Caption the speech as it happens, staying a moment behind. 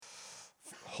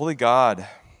Holy God,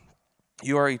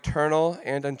 you are eternal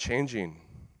and unchanging.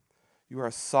 You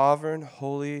are sovereign,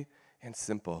 holy, and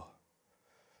simple.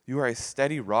 You are a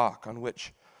steady rock on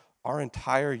which our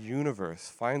entire universe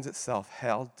finds itself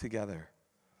held together.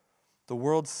 The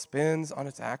world spins on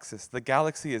its axis. The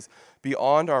galaxy is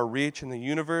beyond our reach, and the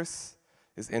universe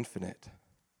is infinite.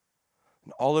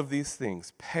 And all of these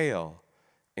things pale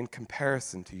in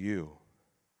comparison to you.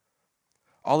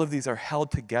 All of these are held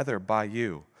together by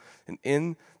you. And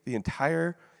in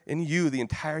you, the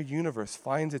entire universe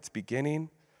finds its beginning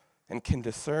and can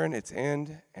discern its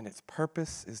end, and its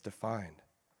purpose is defined.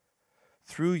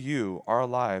 Through you, our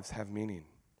lives have meaning.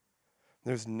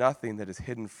 There's nothing that is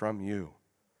hidden from you.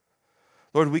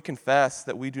 Lord, we confess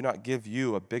that we do not give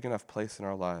you a big enough place in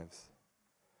our lives.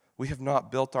 We have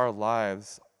not built our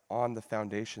lives on the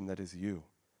foundation that is you.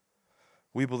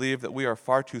 We believe that we are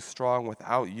far too strong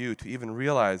without you to even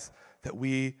realize that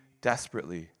we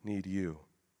desperately need you.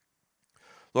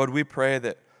 Lord, we pray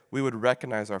that we would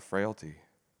recognize our frailty.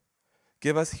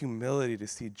 Give us humility to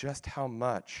see just how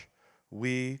much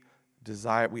we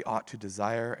ought to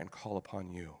desire and call upon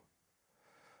you.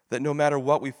 That no matter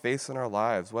what we face in our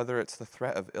lives, whether it's the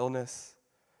threat of illness,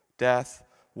 death,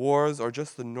 wars, or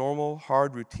just the normal,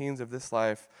 hard routines of this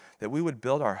life, that we would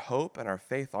build our hope and our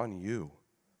faith on you,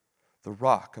 the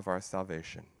rock of our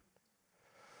salvation.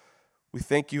 We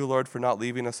thank you, Lord, for not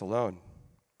leaving us alone.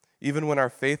 Even when our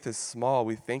faith is small,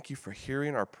 we thank you for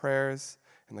hearing our prayers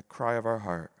and the cry of our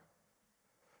heart.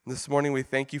 And this morning, we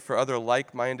thank you for other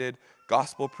like-minded,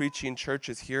 gospel-preaching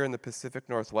churches here in the Pacific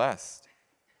Northwest.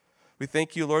 We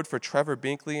thank you, Lord, for Trevor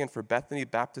Binkley and for Bethany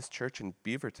Baptist Church in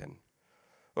Beaverton.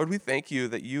 Lord, we thank you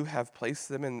that you have placed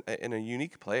them in a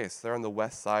unique place. They're on the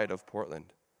west side of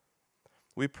Portland.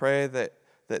 We pray that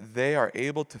they are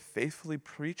able to faithfully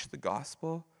preach the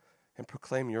gospel and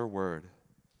proclaim your word.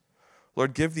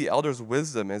 Lord, give the elders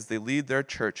wisdom as they lead their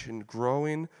church in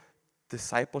growing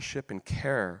discipleship and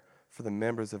care for the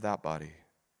members of that body.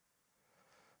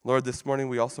 Lord, this morning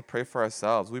we also pray for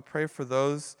ourselves. We pray for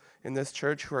those in this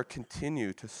church who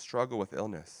continue to struggle with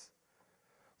illness.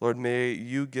 Lord, may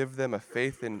you give them a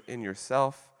faith in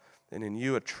yourself and in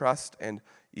you, a trust, and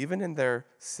even in their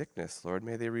sickness, Lord,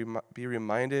 may they be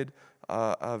reminded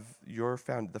of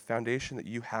the foundation that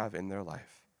you have in their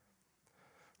life.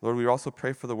 Lord, we also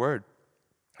pray for the word.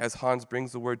 As Hans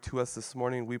brings the word to us this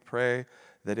morning, we pray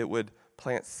that it would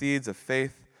plant seeds of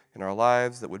faith in our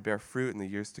lives that would bear fruit in the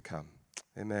years to come.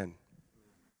 Amen.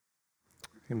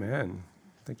 Amen.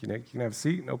 Thank you, Nick. You can have a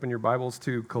seat and open your Bibles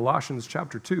to Colossians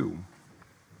chapter 2.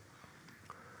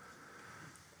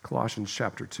 Colossians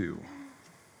chapter 2.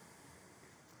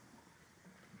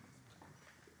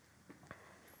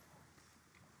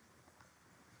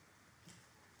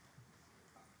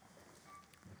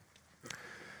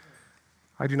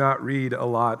 I do not read a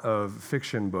lot of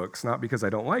fiction books, not because I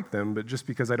don't like them, but just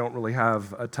because I don't really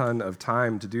have a ton of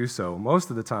time to do so. Most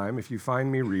of the time, if you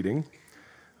find me reading,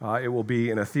 it will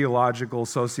be in a theological,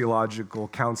 sociological,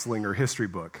 counseling, or history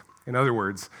book. In other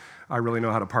words, I really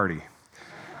know how to party.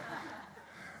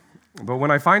 But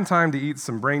when I find time to eat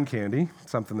some brain candy,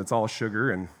 something that's all sugar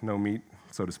and no meat,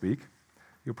 so to speak,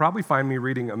 you'll probably find me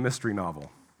reading a mystery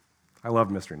novel. I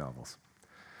love mystery novels.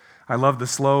 I love the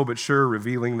slow but sure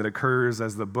revealing that occurs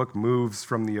as the book moves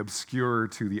from the obscure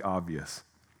to the obvious.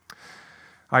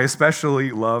 I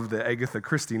especially love the Agatha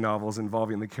Christie novels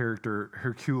involving the character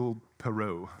Hercule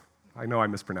Poirot. I know I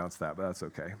mispronounced that, but that's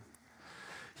okay.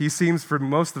 He seems for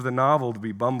most of the novel to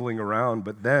be bumbling around,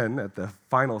 but then at the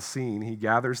final scene, he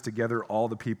gathers together all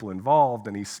the people involved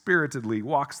and he spiritedly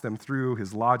walks them through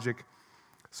his logic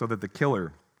so that the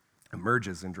killer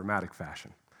emerges in dramatic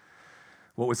fashion.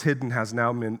 What was hidden has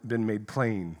now been made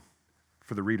plain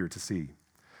for the reader to see.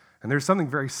 And there's something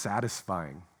very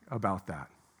satisfying about that.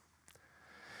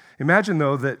 Imagine,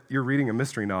 though, that you're reading a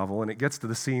mystery novel and it gets to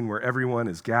the scene where everyone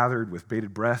is gathered with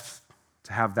bated breath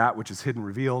to have that which is hidden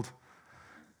revealed.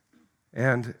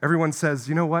 And everyone says,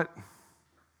 you know what?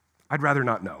 I'd rather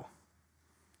not know.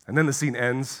 And then the scene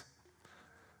ends.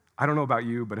 I don't know about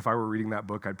you, but if I were reading that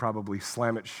book, I'd probably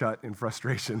slam it shut in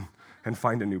frustration and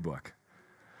find a new book.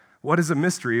 What is a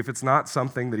mystery if it's not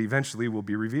something that eventually will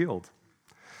be revealed?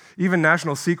 Even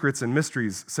national secrets and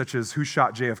mysteries such as who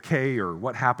shot JFK or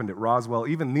what happened at Roswell,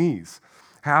 even these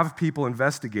have people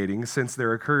investigating since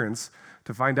their occurrence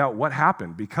to find out what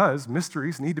happened because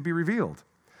mysteries need to be revealed.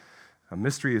 A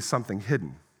mystery is something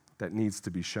hidden that needs to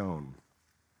be shown.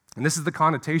 And this is the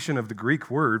connotation of the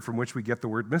Greek word from which we get the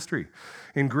word mystery.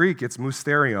 In Greek, it's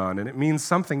mysterion, and it means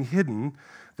something hidden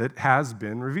that has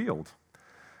been revealed.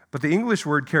 But the English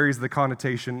word carries the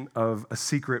connotation of a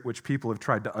secret which people have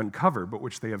tried to uncover, but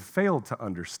which they have failed to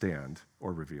understand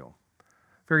or reveal.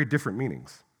 Very different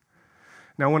meanings.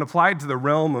 Now, when applied to the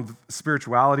realm of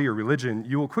spirituality or religion,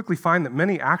 you will quickly find that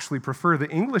many actually prefer the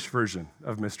English version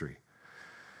of mystery.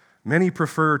 Many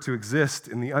prefer to exist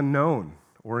in the unknown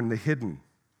or in the hidden.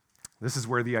 This is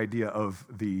where the idea of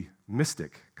the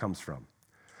mystic comes from.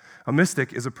 A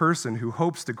mystic is a person who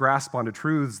hopes to grasp onto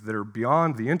truths that are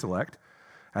beyond the intellect,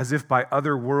 as if by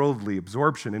otherworldly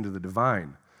absorption into the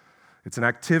divine. It's an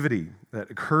activity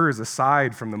that occurs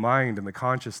aside from the mind and the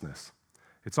consciousness.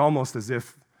 It's almost as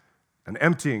if an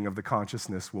emptying of the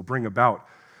consciousness will bring about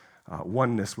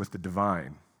oneness with the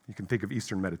divine. You can think of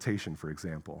Eastern meditation, for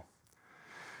example.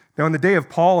 Now, in the day of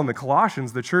Paul and the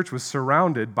Colossians, the church was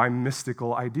surrounded by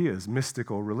mystical ideas,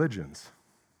 mystical religions.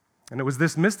 And it was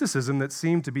this mysticism that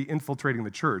seemed to be infiltrating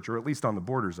the church, or at least on the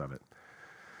borders of it.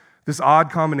 This odd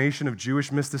combination of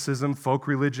Jewish mysticism, folk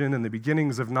religion, and the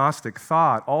beginnings of Gnostic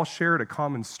thought all shared a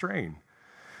common strain.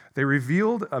 They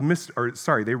reveled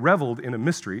in a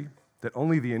mystery that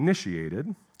only the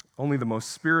initiated, only the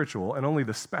most spiritual, and only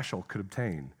the special could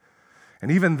obtain. And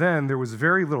even then, there was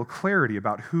very little clarity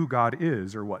about who God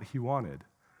is or what he wanted.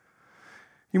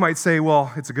 You might say,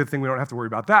 well, it's a good thing we don't have to worry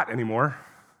about that anymore,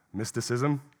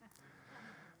 mysticism.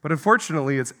 But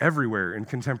unfortunately, it's everywhere in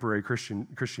contemporary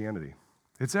Christianity.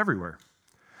 It's everywhere.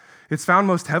 It's found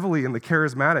most heavily in the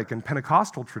charismatic and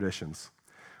Pentecostal traditions,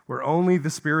 where only the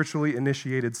spiritually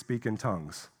initiated speak in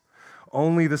tongues.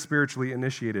 Only the spiritually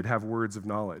initiated have words of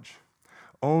knowledge.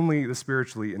 Only the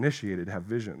spiritually initiated have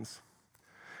visions.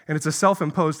 And it's a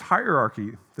self-imposed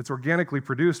hierarchy that's organically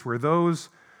produced where those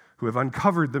who have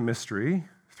uncovered the mystery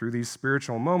through these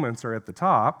spiritual moments are at the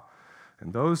top,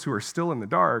 and those who are still in the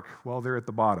dark, well, they're at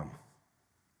the bottom.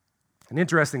 And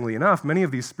interestingly enough, many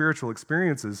of these spiritual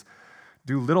experiences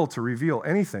do little to reveal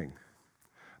anything.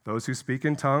 Those who speak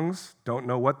in tongues don't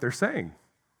know what they're saying,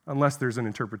 unless there's an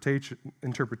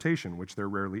interpretation, which there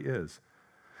rarely is.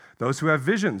 Those who have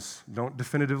visions don't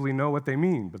definitively know what they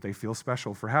mean, but they feel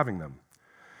special for having them.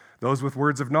 Those with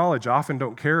words of knowledge often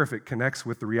don't care if it connects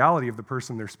with the reality of the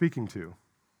person they're speaking to.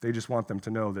 They just want them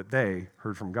to know that they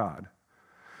heard from God.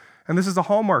 And this is a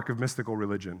hallmark of mystical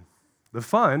religion. The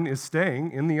fun is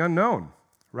staying in the unknown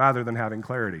rather than having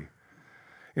clarity.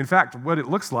 In fact, what it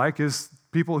looks like is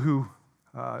people who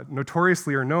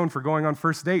notoriously are known for going on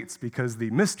first dates because the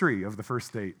mystery of the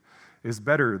first date is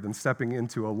better than stepping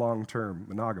into a long-term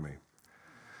monogamy.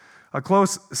 A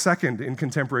close second in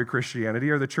contemporary Christianity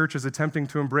are the churches attempting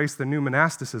to embrace the new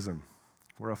monasticism,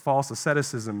 where a false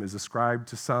asceticism is ascribed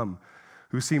to some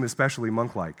who seem especially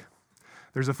monk-like.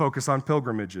 There's a focus on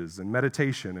pilgrimages and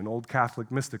meditation and old Catholic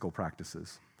mystical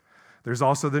practices. There's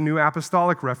also the New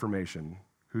Apostolic Reformation,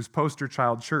 whose poster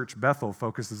child church, Bethel,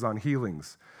 focuses on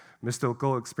healings,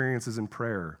 mystical experiences in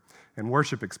prayer, and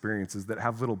worship experiences that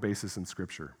have little basis in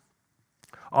Scripture.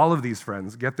 All of these,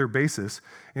 friends, get their basis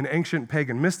in ancient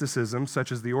pagan mysticism,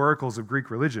 such as the oracles of Greek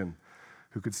religion,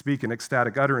 who could speak in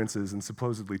ecstatic utterances and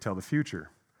supposedly tell the future.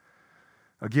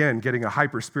 Again, getting a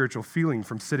hyper-spiritual feeling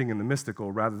from sitting in the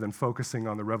mystical rather than focusing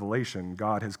on the revelation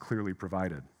God has clearly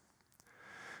provided.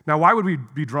 Now, why would we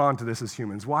be drawn to this as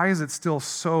humans? Why is it still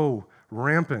so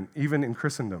rampant, even in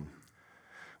Christendom?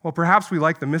 Well, perhaps we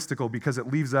like the mystical because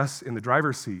it leaves us in the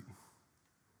driver's seat.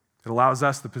 It allows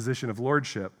us the position of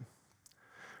lordship.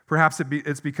 Perhaps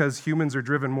it's because humans are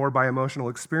driven more by emotional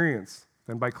experience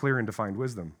than by clear and defined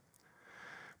wisdom.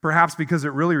 Perhaps because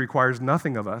it really requires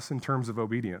nothing of us in terms of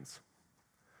obedience.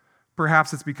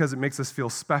 Perhaps it's because it makes us feel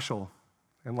special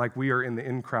and like we are in the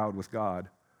in crowd with God.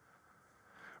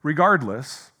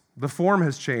 Regardless, the form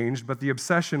has changed, but the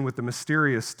obsession with the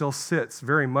mysterious still sits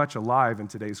very much alive in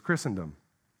today's Christendom.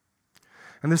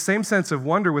 And the same sense of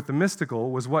wonder with the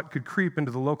mystical was what could creep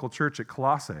into the local church at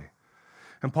Colossae.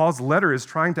 And Paul's letter is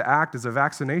trying to act as a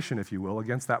vaccination, if you will,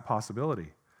 against that possibility.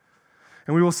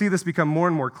 And we will see this become more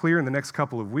and more clear in the next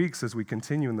couple of weeks as we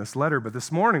continue in this letter. But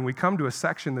this morning, we come to a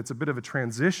section that's a bit of a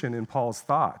transition in Paul's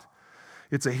thought.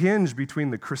 It's a hinge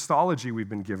between the Christology we've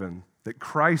been given, that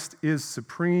Christ is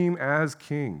supreme as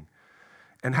king,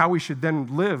 and how we should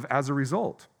then live as a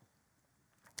result.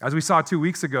 As we saw 2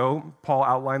 weeks ago, Paul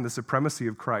outlined the supremacy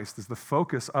of Christ as the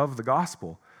focus of the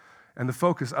gospel and the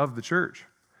focus of the church.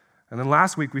 And then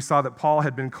last week, we saw that Paul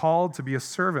had been called to be a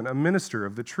servant, a minister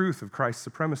of the truth of Christ's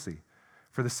supremacy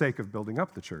for the sake of building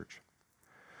up the church.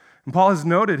 And Paul has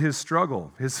noted his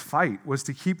struggle, his fight, was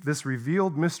to keep this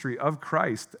revealed mystery of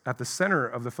Christ at the center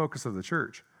of the focus of the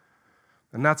church.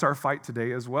 And that's our fight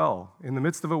today as well, in the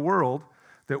midst of a world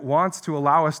that wants to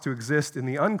allow us to exist in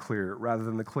the unclear rather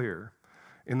than the clear,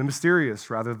 in the mysterious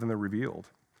rather than the revealed.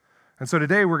 And so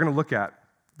today we're going to look at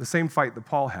the same fight that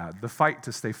Paul had, the fight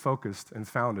to stay focused and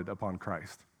founded upon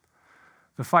Christ.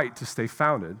 The fight to stay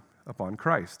founded upon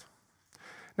Christ.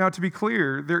 Now, to be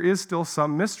clear, there is still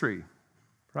some mystery,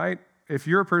 right? If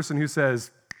you're a person who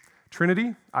says,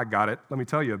 Trinity, I got it, let me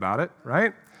tell you about it,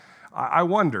 right? I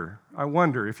wonder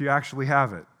if you actually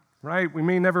have it, right? We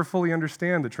may never fully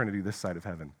understand the Trinity this side of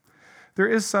heaven. There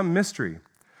is some mystery,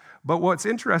 but what's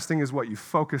interesting is what you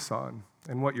focus on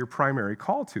and what your primary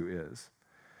call to is.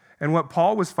 And what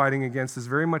Paul was fighting against is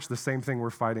very much the same thing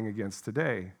we're fighting against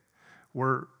today.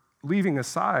 We're leaving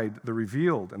aside the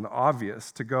revealed and the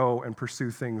obvious to go and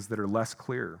pursue things that are less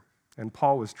clear. And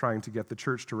Paul was trying to get the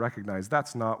church to recognize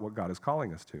that's not what God is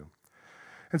calling us to.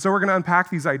 And so we're going to unpack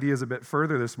these ideas a bit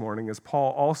further this morning as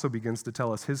Paul also begins to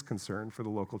tell us his concern for the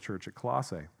local church at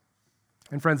Colossae.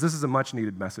 And friends, this is a much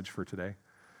needed message for today.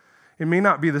 It may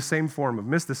not be the same form of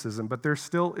mysticism, but there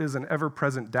still is an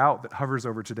ever-present doubt that hovers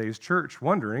over today's church,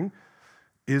 wondering,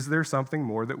 is there something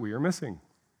more that we are missing?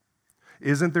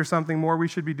 Isn't there something more we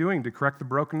should be doing to correct the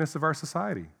brokenness of our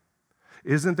society?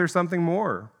 Isn't there something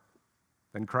more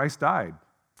than Christ died,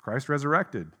 Christ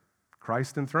resurrected,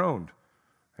 Christ enthroned,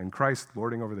 and Christ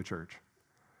lording over the church?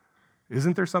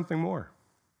 Isn't there something more?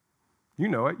 You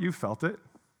know it, you've felt it,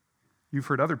 you've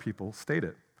heard other people state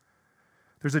it.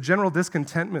 There's a general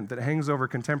discontentment that hangs over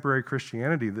contemporary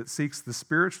Christianity that seeks the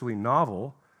spiritually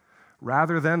novel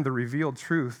rather than the revealed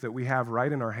truth that we have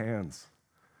right in our hands.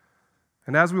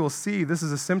 And as we will see, this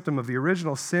is a symptom of the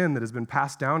original sin that has been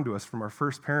passed down to us from our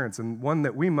first parents, and one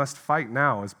that we must fight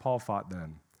now as Paul fought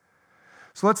then.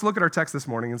 So let's look at our text this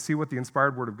morning and see what the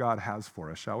inspired Word of God has for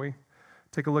us, shall we?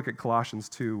 Take a look at Colossians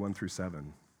 2, 1 through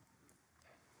 7.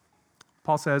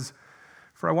 Paul says,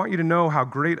 "For I want you to know how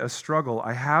great a struggle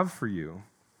I have for you,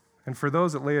 and for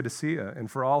those at Laodicea,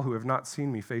 and for all who have not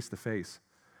seen me face to face,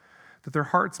 that their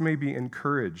hearts may be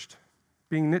encouraged,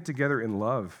 being knit together in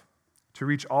love, to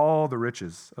reach all the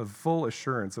riches of full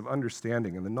assurance of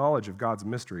understanding and the knowledge of God's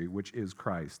mystery, which is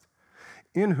Christ,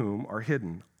 in whom are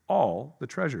hidden all the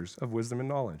treasures of wisdom and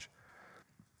knowledge.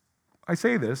 I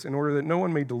say this in order that no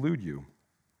one may delude you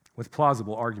with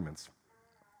plausible arguments.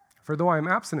 For though I am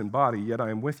absent in body, yet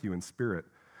I am with you in spirit,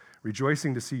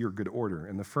 rejoicing to see your good order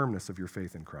and the firmness of your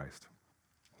faith in Christ.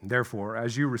 Therefore,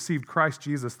 as you received Christ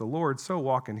Jesus the Lord, so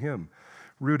walk in him,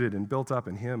 rooted and built up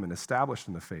in him and established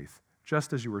in the faith,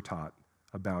 just as you were taught,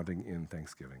 abounding in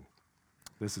thanksgiving."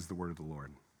 This is the word of the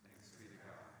Lord.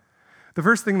 The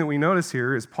first thing that we notice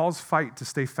here is Paul's fight to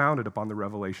stay founded upon the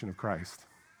revelation of Christ.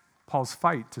 Paul's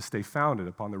fight to stay founded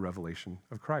upon the revelation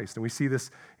of Christ. And we see this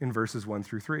in verses 1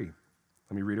 through 3.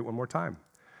 Let me read it one more time.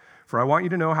 "For I want you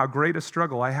to know how great a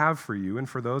struggle I have for you and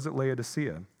for those at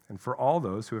Laodicea, and for all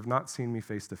those who have not seen me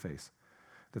face to face,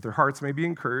 that their hearts may be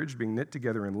encouraged, being knit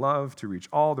together in love, to reach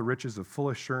all the riches of full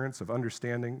assurance of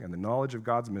understanding and the knowledge of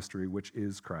God's mystery, which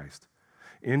is Christ,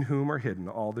 in whom are hidden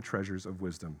all the treasures of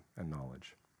wisdom and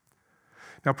knowledge."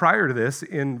 Now, prior to this,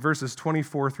 in verses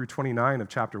 24 through 29 of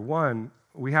chapter 1,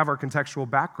 we have our contextual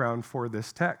background for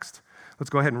this text. Let's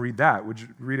go ahead and read that. Would you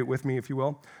read it with me, if you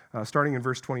will? Starting in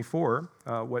verse 24,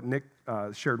 what Nick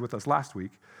shared with us last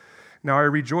week. "Now I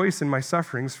rejoice in my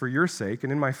sufferings for your sake,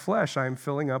 and in my flesh I am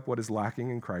filling up what is lacking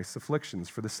in Christ's afflictions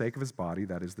for the sake of his body,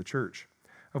 that is the church,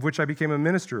 of which I became a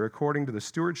minister according to the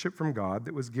stewardship from God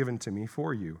that was given to me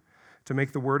for you, to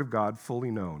make the word of God fully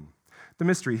known, the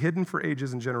mystery hidden for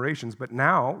ages and generations, but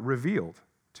now revealed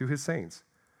to his saints.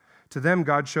 To them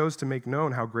God chose to make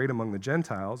known how great among the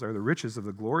Gentiles are the riches of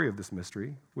the glory of this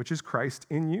mystery, which is Christ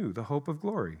in you, the hope of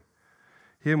glory.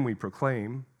 Him we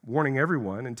proclaim, warning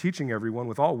everyone and teaching everyone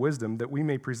with all wisdom, that we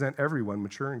may present everyone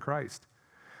mature in Christ.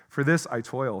 For this I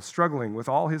toil, struggling with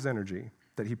all his energy,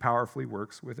 that he powerfully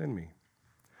works within me."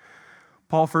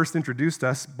 Paul first introduced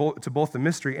us to both the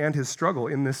mystery and his struggle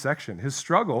in this section. His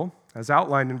struggle, as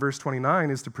outlined in verse 29,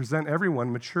 is to present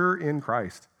everyone mature in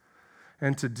Christ.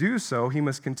 And to do so, he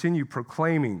must continue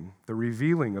proclaiming the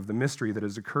revealing of the mystery that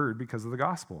has occurred because of the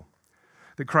gospel,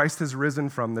 that Christ has risen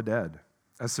from the dead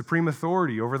as supreme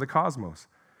authority over the cosmos,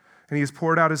 and he has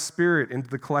poured out his Spirit into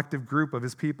the collective group of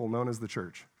his people known as the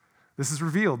church. This is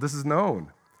revealed, this is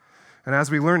known. And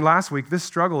as we learned last week, this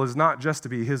struggle is not just to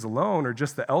be his alone, or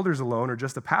just the elders alone, or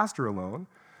just the pastor alone.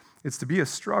 It's to be a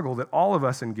struggle that all of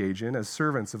us engage in as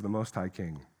servants of the Most High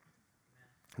King.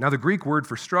 Now, the Greek word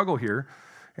for struggle here,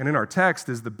 and in our text,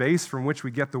 is the base from which we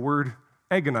get the word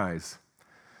agonize.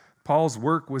 Paul's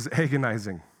work was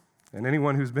agonizing. And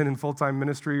anyone who's been in full-time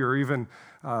ministry or even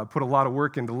put a lot of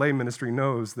work into lay ministry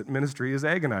knows that ministry is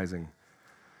agonizing.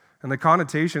 And the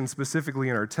connotation specifically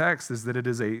in our text is that it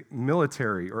is a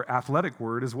military or athletic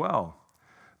word as well.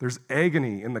 There's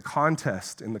agony in the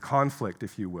contest, in the conflict,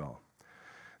 if you will.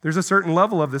 There's a certain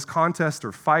level of this contest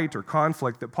or fight or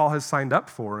conflict that Paul has signed up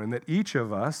for and that each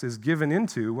of us is given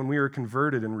into when we are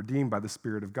converted and redeemed by the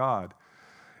Spirit of God.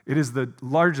 It is the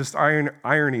largest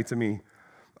irony to me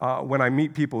when I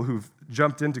meet people who've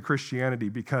jumped into Christianity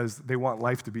because they want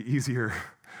life to be easier.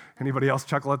 Anybody else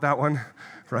chuckle at that one?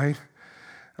 Right?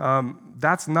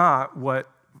 That's not what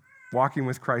walking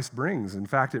with Christ brings. In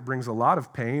fact, it brings a lot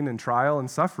of pain and trial and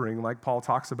suffering like Paul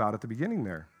talks about at the beginning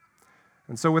there.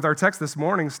 And so with our text this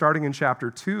morning, starting in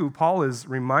chapter 2, Paul is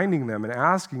reminding them and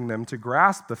asking them to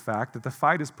grasp the fact that the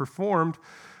fight is performed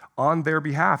on their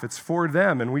behalf. It's for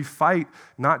them, and we fight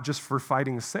not just for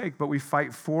fighting's sake, but we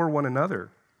fight for one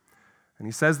another. And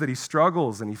he says that he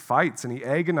struggles and he fights and he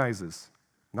agonizes,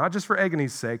 not just for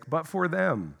agony's sake, but for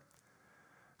them,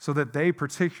 so that they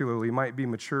particularly might be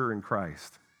mature in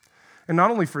Christ. And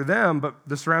not only for them, but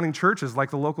the surrounding churches, like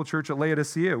the local church at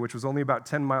Laodicea, which was only about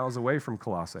 10 miles away from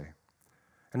Colossae.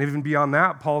 And even beyond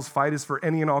that, Paul's fight is for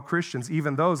any and all Christians,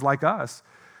 even those like us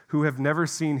who have never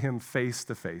seen him face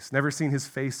to face, never seen his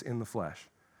face in the flesh.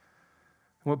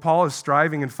 And what Paul is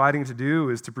striving and fighting to do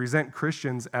is to present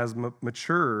Christians as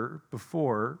mature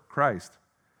before Christ.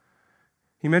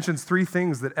 He mentions 3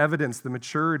 things that evidence the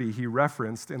maturity he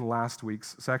referenced in last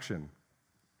week's section.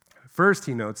 First,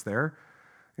 he notes there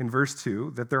in verse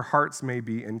 2 that their hearts may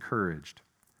be encouraged.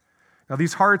 Now,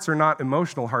 these hearts are not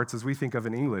emotional hearts as we think of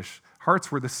in English.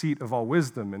 Hearts were the seat of all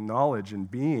wisdom and knowledge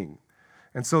and being.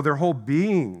 And so their whole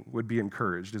being would be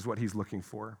encouraged, is what he's looking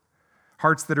for.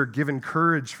 Hearts that are given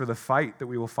courage for the fight that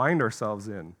we will find ourselves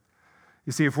in.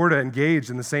 You see, if we're to engage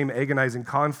in the same agonizing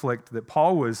conflict that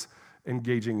Paul was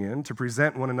engaging in, to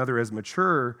present one another as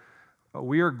mature,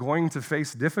 we are going to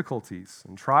face difficulties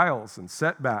and trials and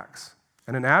setbacks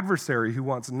and an adversary who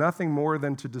wants nothing more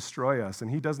than to destroy us, and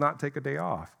he does not take a day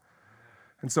off.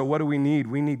 And so what do we need?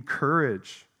 We need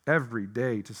courage every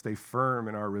day to stay firm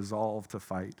in our resolve to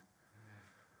fight.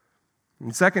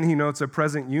 And second, he notes a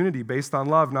present unity based on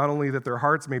love, not only that their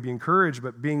hearts may be encouraged,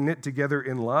 but being knit together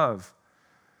in love.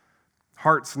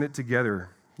 Hearts knit together,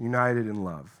 united in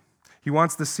love. He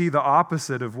wants to see the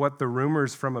opposite of what the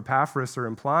rumors from Epaphras are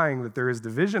implying, that there is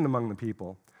division among the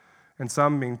people, and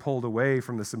some being pulled away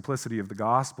from the simplicity of the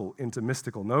gospel into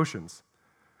mystical notions.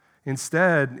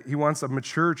 Instead, he wants a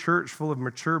mature church full of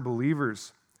mature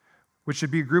believers, which should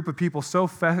be a group of people so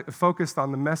focused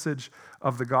on the message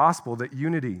of the gospel that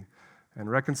unity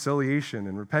and reconciliation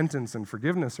and repentance and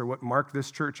forgiveness are what mark this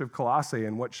church of Colossae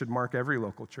and what should mark every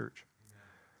local church.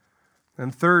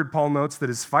 And third, Paul notes that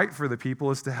his fight for the people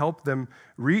is to help them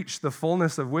reach the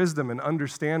fullness of wisdom and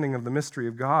understanding of the mystery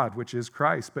of God, which is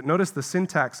Christ. But notice the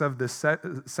syntax of this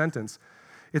sentence.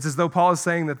 It's as though Paul is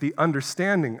saying that the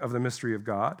understanding of the mystery of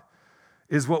God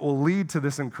is what will lead to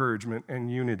this encouragement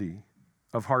and unity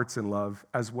of hearts in love,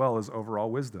 as well as overall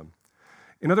wisdom.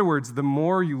 In other words, the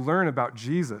more you learn about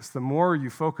Jesus, the more you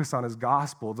focus on his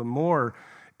gospel, the more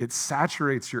it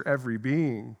saturates your every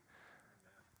being,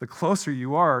 the closer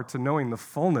you are to knowing the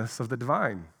fullness of the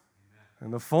divine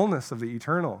and the fullness of the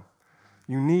eternal.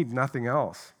 You need nothing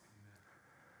else.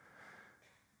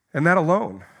 And that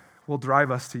alone will drive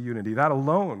us to unity. That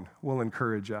alone will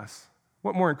encourage us.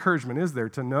 What more encouragement is there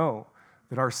to know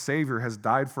that our Savior has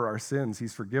died for our sins?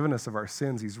 He's forgiven us of our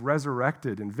sins. He's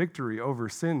resurrected in victory over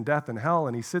sin, death, and hell,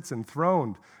 and he sits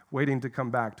enthroned, waiting to come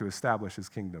back to establish his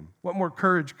kingdom. What more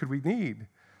courage could we need?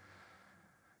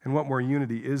 And what more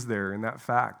unity is there in that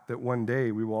fact that one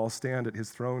day we will all stand at his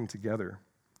throne together?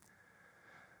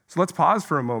 So let's pause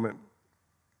for a moment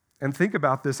and think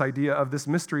about this idea of this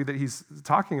mystery that he's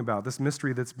talking about, this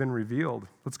mystery that's been revealed.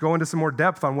 Let's go into some more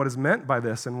depth on what is meant by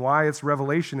this and why its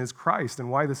revelation is Christ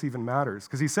and why this even matters.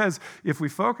 Because he says, if we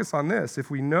focus on this, if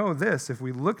we know this, if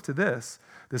we look to this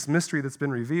mystery that's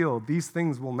been revealed, these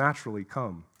things will naturally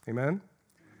come. Amen?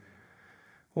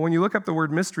 Well, when you look up the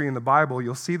word mystery in the Bible,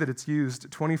 you'll see that it's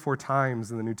used 24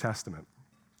 times in the New Testament.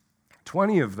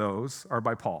 20 of those are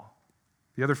by Paul.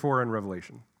 The other 4 are in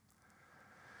Revelation.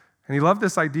 And he loved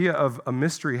this idea of a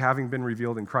mystery having been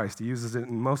revealed in Christ. He uses it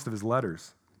in most of his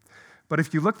letters. But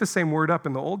if you look the same word up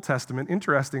in the Old Testament,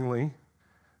 interestingly,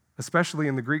 especially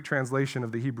in the Greek translation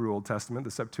of the Hebrew Old Testament,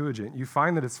 the Septuagint, you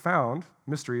find that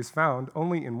mystery is found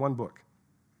only in one book.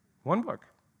 One book.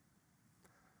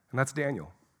 And that's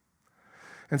Daniel.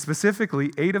 And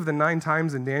specifically, 8 of the 9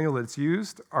 times in Daniel that it's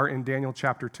used are in Daniel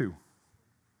chapter 2.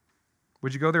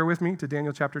 Would you go there with me to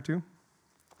Daniel chapter 2?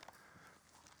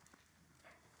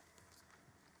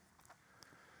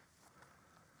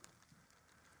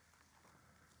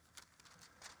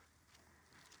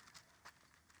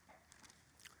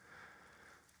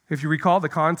 If you recall the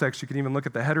context, you can even look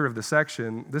at the header of the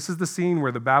section. This is the scene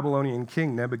where the Babylonian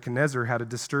king Nebuchadnezzar had a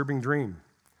disturbing dream.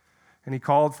 And he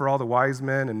called for all the wise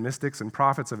men and mystics and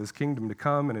prophets of his kingdom to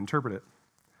come and interpret it.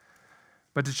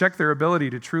 But to check their ability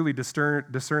to truly discern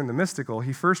the mystical,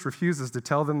 he first refuses to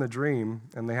tell them the dream,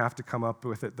 and they have to come up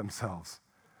with it themselves.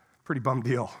 Pretty bum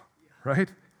deal, right?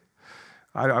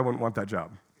 I wouldn't want that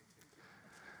job.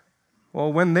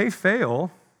 Well, when they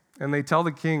fail, and they tell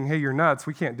the king, hey, you're nuts,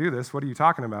 we can't do this, what are you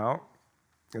talking about?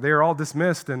 They are all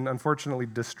dismissed and unfortunately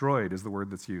destroyed is the word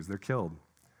that's used. They're killed.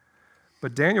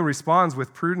 But Daniel responds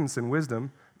with prudence and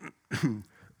wisdom.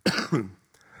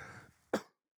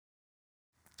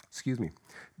 Excuse me.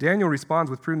 Daniel responds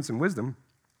with prudence and wisdom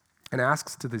and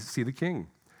asks to see the king.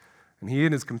 And he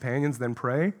and his companions then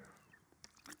pray.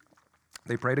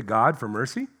 They pray to God for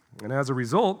mercy. And as a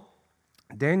result,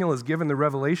 Daniel is given the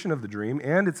revelation of the dream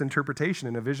and its interpretation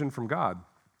in a vision from God.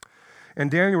 And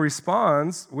Daniel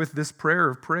responds with this prayer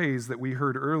of praise that we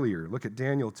heard earlier. Look at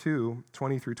Daniel 2,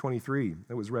 20 through 23,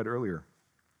 that was read earlier.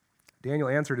 Daniel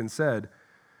answered and said,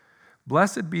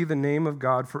 "Blessed be the name of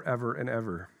God forever and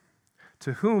ever,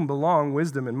 to whom belong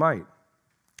wisdom and might.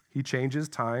 He changes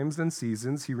times and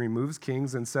seasons. He removes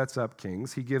kings and sets up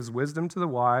kings. He gives wisdom to the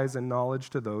wise and knowledge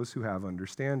to those who have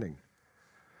understanding."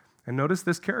 And notice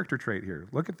this character trait here.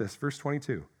 Look at this, verse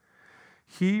 22.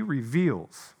 He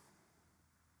reveals.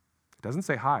 It doesn't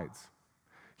say hides.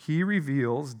 He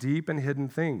reveals deep and hidden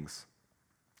things.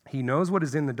 He knows what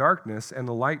is in the darkness, and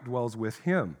the light dwells with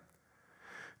him.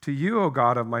 To you, O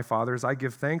God of my fathers, I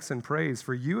give thanks and praise,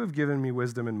 for you have given me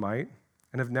wisdom and might,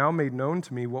 and have now made known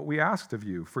to me what we asked of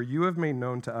you, for you have made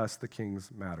known to us the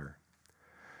king's matter.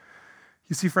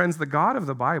 You see, friends, the God of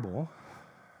the Bible,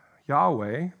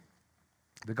 Yahweh,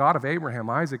 the God of Abraham,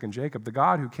 Isaac, and Jacob, the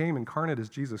God who came incarnate as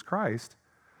Jesus Christ,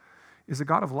 is a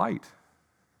God of light,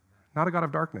 not a God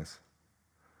of darkness.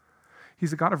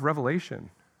 He's a God of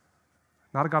revelation,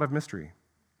 not a God of mystery.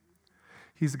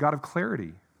 He's a God of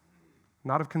clarity,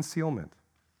 not of concealment.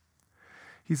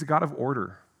 He's a God of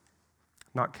order,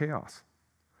 not chaos.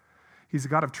 He's a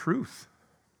God of truth,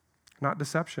 not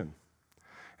deception.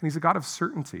 And he's a God of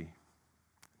certainty,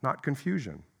 not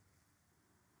confusion.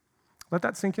 Let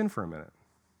that sink in for a minute.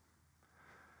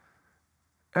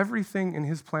 Everything in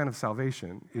his plan of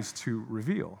salvation is to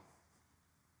reveal,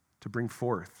 to bring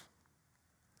forth,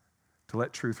 to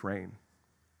let truth reign.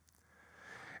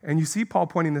 And you see Paul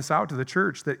pointing this out to the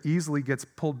church that easily gets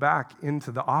pulled back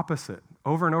into the opposite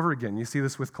over and over again. You see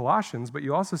this with Colossians, but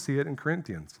you also see it in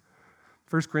Corinthians.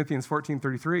 1 Corinthians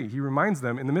 14:33, he reminds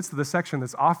them in the midst of the section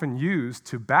that's often used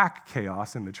to back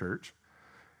chaos in the church,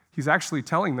 he's actually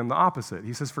telling them the opposite.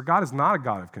 He says, for God is not a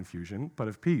God of confusion, but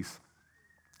of peace,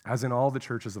 as in all the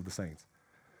churches of the saints.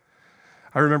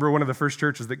 I remember one of the first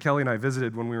churches that Kelly and I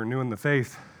visited when we were new in the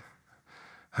faith.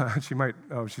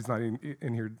 She's not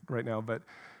in here right now, but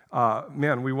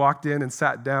we walked in and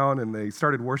sat down and they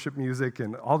started worship music,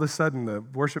 and all of a sudden the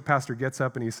worship pastor gets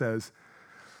up and he says,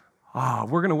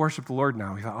 we're going to worship the Lord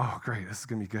now. We thought, oh, great, this is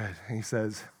going to be good. And he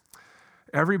says,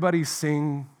 everybody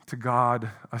sing to God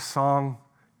a song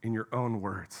in your own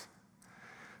words.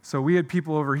 So we had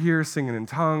people over here singing in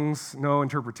tongues, no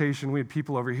interpretation. We had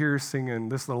people over here singing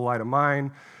This Little Light of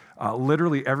Mine.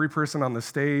 Literally every person on the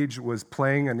stage was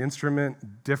playing an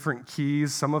instrument, different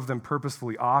keys, some of them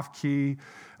purposefully off key.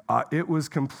 It was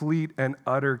complete and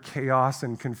utter chaos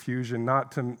and confusion,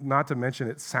 not to mention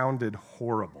it sounded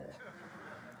horrible,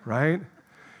 right?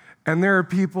 And there are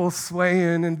people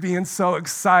swaying and being so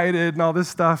excited and all this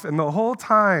stuff. And the whole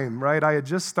time, right, I had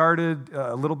just started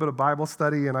a little bit of Bible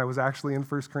study, and I was actually in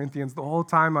 1 Corinthians. The whole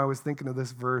time I was thinking of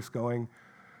this verse going,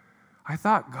 I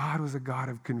thought God was a God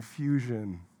of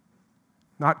confusion.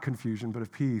 Not confusion, but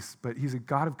of peace. But he's a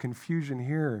God of confusion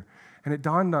here. And it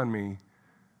dawned on me,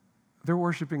 they're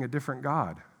worshiping a different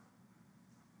God.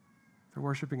 They're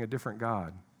worshiping a different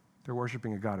God. They're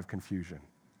worshiping a God of confusion.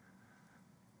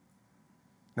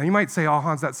 Now you might say, oh,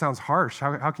 Hans, that sounds harsh.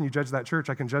 How can you judge that church?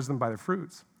 I can judge them by their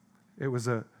fruits. It was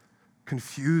a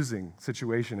confusing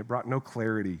situation. It brought no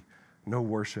clarity, no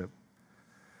worship.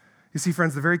 You see,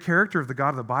 friends, the very character of the God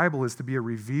of the Bible is to be a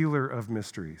revealer of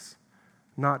mysteries,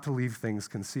 not to leave things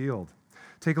concealed.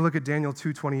 Take a look at Daniel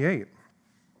 2:28.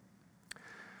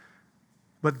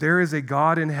 But there is a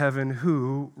God in heaven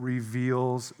who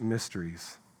reveals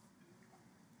mysteries.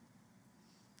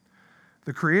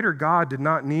 The Creator God did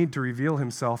not need to reveal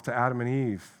himself to Adam and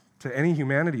Eve, to any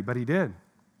humanity, but he did.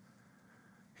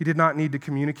 He did not need to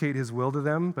communicate his will to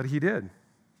them, but he did.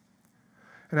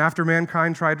 And after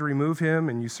mankind tried to remove him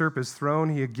and usurp his throne,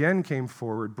 he again came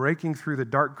forward, breaking through the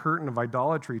dark curtain of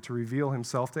idolatry to reveal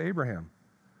himself to Abraham.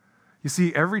 You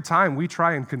see, every time we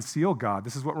try and conceal God,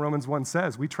 this is what Romans 1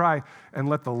 says, we try and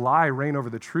let the lie reign over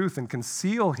the truth and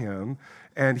conceal him,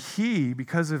 and he,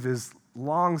 because of his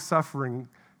long-suffering,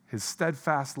 his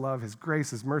steadfast love, his grace,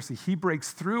 his mercy, he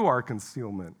breaks through our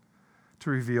concealment to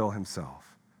reveal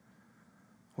himself.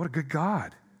 What a good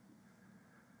God.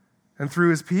 And through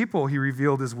his people, he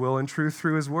revealed his will and truth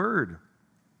through his word.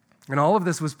 And all of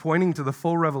this was pointing to the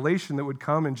full revelation that would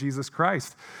come in Jesus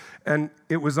Christ. And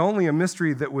it was only a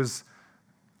mystery that was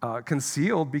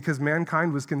concealed because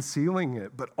mankind was concealing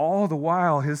it. But all the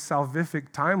while, his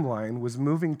salvific timeline was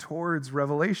moving towards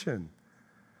revelation,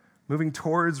 moving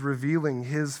towards revealing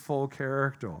his full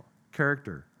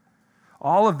character.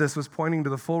 All of this was pointing to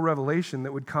the full revelation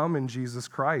that would come in Jesus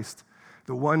Christ,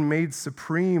 the one made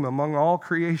supreme among all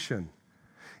creation.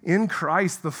 In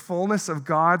Christ, the fullness of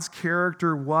God's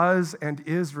character was and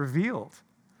is revealed.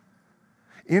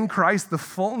 In Christ, the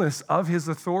fullness of his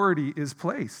authority is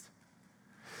placed.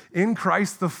 In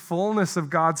Christ, the fullness of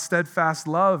God's steadfast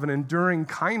love and enduring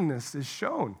kindness is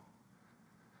shown.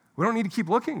 We don't need to keep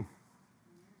looking.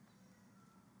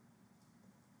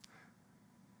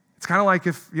 It's kind of like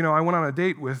if, I went on a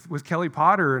date with Kelly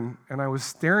Potter and I was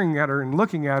staring at her and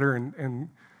looking at her and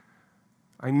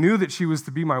I knew that she was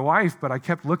to be my wife, but I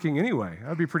kept looking anyway. That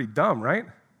would be pretty dumb, right?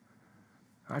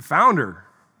 I found her.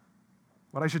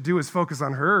 What I should do is focus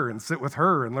on her and sit with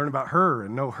her and learn about her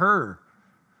and know her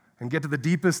and get to the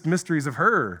deepest mysteries of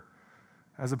her,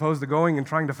 as opposed to going and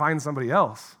trying to find somebody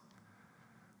else.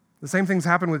 The same things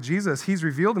happen with Jesus. He's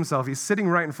revealed himself. He's sitting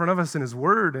right in front of us in his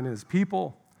word and his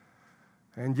people.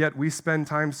 And yet we spend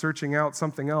time searching out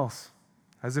something else,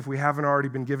 as if we haven't already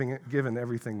been given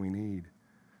everything we need.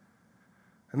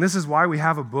 And this is why we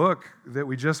have a book that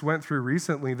we just went through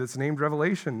recently that's named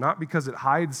Revelation, not because it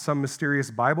hides some mysterious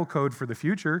Bible code for the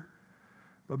future,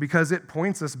 but because it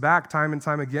points us back time and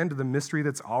time again to the mystery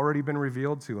that's already been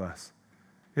revealed to us.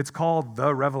 It's called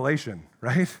the revelation,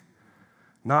 right?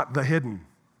 Not the hidden,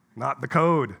 not the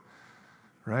code,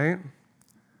 right?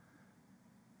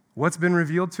 What's been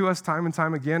revealed to us time and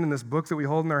time again in this book that we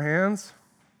hold in our hands?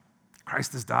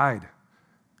 Christ has died.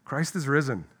 Christ is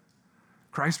risen.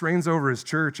 Christ reigns over his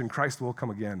church, and Christ will come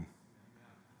again.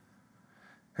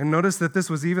 And notice that this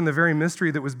was even the very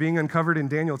mystery that was being uncovered in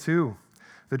Daniel 2.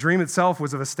 The dream itself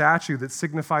was of a statue that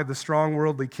signified the strong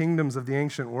worldly kingdoms of the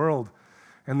ancient world.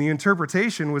 And the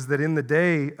interpretation was that in the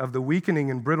day of the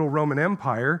weakening and brittle Roman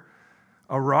Empire,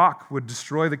 a rock would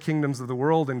destroy the kingdoms of the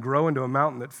world and grow into a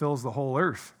mountain that fills the whole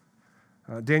earth.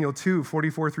 Daniel 2,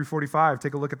 44 through 45,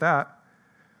 take a look at that.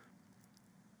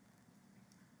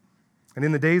 And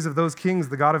in the days of those kings,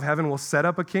 the God of heaven will set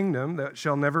up a kingdom that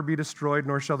shall never be destroyed,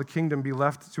 nor shall the kingdom be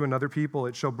left to another people.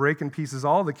 It shall break in pieces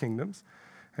all the kingdoms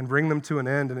and bring them to an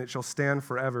end, and it shall stand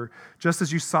forever. Just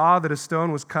as you saw that a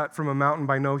stone was cut from a mountain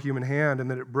by no human hand, and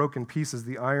that it broke in pieces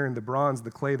the iron, the bronze,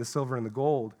 the clay, the silver, and the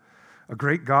gold. A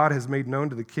great God has made known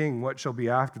to the king what shall be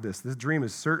after this. This dream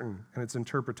is certain, and its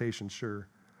interpretation sure.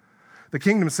 The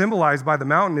kingdom symbolized by the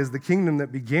mountain is the kingdom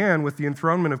that began with the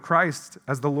enthronement of Christ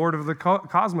as the Lord of the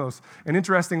cosmos. And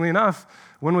interestingly enough,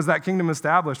 when was that kingdom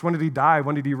established? When did he die?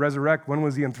 When did he resurrect? When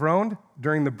was he enthroned?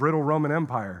 During the brittle Roman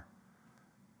Empire.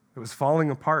 It was falling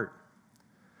apart.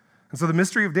 And so the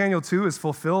mystery of Daniel 2 is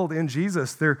fulfilled in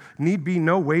Jesus. There need be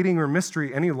no waiting or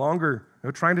mystery any longer,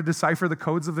 no trying to decipher the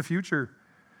codes of the future.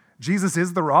 Jesus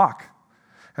is the rock,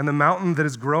 and the mountain that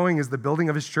is growing is the building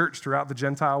of his church throughout the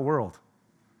Gentile world.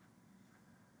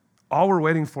 All we're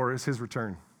waiting for is his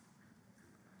return.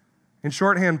 In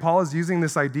shorthand, Paul is using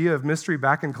this idea of mystery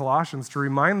back in Colossians to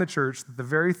remind the church that the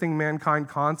very thing mankind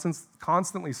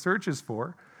constantly searches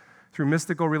for through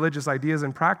mystical religious ideas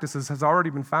and practices has already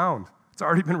been found. It's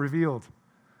already been revealed.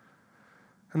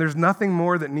 And there's nothing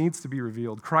more that needs to be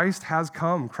revealed. Christ has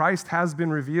come. Christ has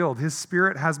been revealed. His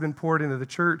Spirit has been poured into the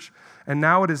church. And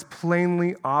now it is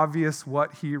plainly obvious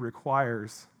what he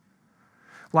requires.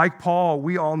 Like Paul,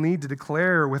 we all need to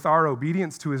declare with our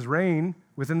obedience to his reign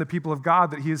within the people of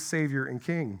God that he is Savior and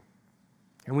King.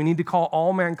 And we need to call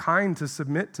all mankind to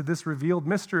submit to this revealed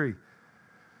mystery.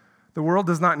 The world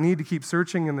does not need to keep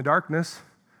searching in the darkness,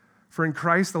 for in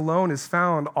Christ alone is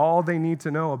found all they need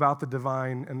to know about the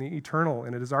divine and the eternal,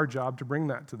 and it is our job to bring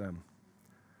that to them.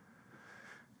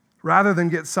 Rather than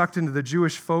get sucked into the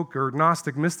Jewish folk or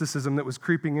Gnostic mysticism that was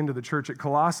creeping into the church at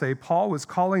Colossae, Paul was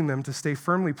calling them to stay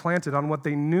firmly planted on what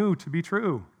they knew to be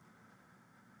true,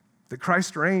 that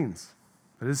Christ reigns,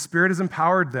 that his Spirit has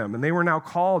empowered them, and they were now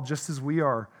called, just as we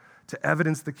are, to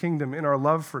evidence the kingdom in our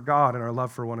love for God and our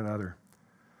love for one another.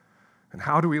 And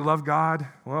how do we love God?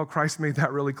 Well, Christ made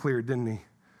that really clear, didn't he?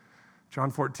 John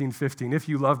 14:15. If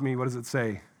you love me, what does it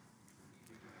say?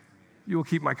 You will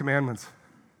keep my commandments.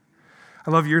 I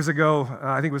love years ago,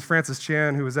 I think it was Francis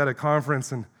Chan who was at a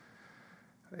conference, and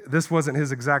This wasn't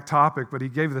his exact topic, but he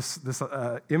gave this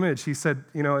image. He said,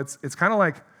 it's kind of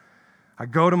like I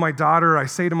go to my daughter, I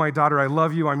say to my daughter, I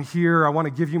love you, I'm here, I want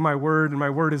to give you my word, and my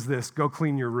word is this: go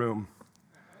clean your room.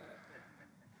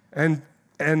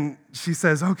 And she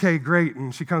says, okay, great.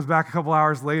 And she comes back a couple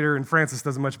hours later, and Frances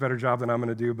does a much better job than I'm going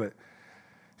to do, but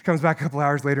she comes back a couple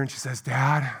hours later and she says,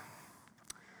 Dad,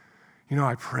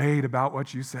 I prayed about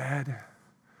what you said.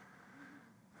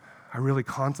 I really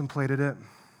contemplated it,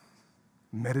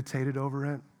 meditated over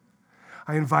it.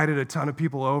 I invited a ton of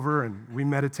people over and we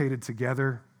meditated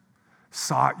together,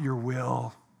 sought your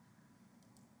will.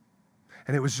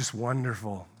 And it was just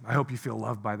wonderful. I hope you feel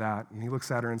loved by that. And he looks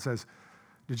at her and says,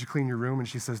 did you clean your room? And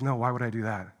she says, no, why would I do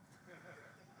that?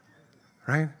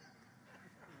 Right?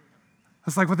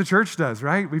 That's like what the church does,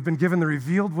 right? We've been given the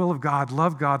revealed will of God,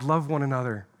 love one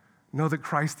another, know that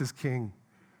Christ is King.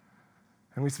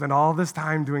 And we spend all this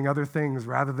time doing other things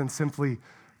rather than simply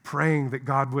praying that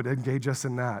God would engage us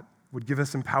in that, would give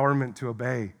us empowerment to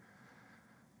obey,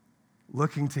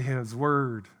 looking to his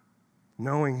word,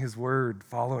 knowing his word,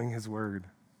 following his word.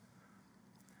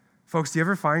 Folks, do you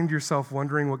ever find yourself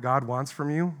wondering what God wants from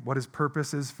you, what his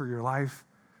purpose is for your life,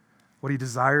 what he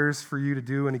desires for you to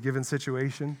do in a given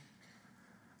situation?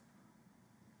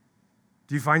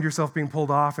 Do you find yourself being pulled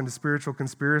off into spiritual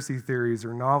conspiracy theories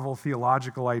or novel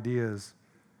theological ideas?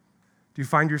 Do you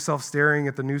find yourself staring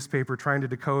at the newspaper trying to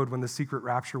decode when the secret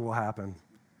rapture will happen?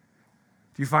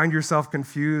 Do you find yourself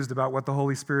confused about what the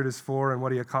Holy Spirit is for and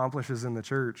what he accomplishes in the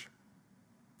church?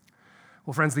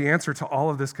 Well, friends, the answer to all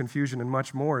of this confusion and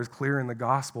much more is clear in the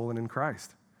gospel and in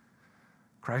Christ.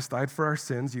 Christ died for our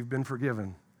sins, you've been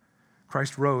forgiven.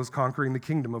 Christ rose, conquering the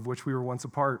kingdom of which we were once a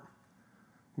part.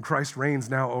 And Christ reigns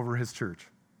now over his church.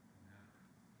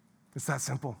 It's that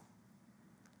simple.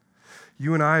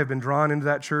 You and I have been drawn into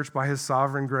that church by his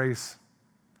sovereign grace.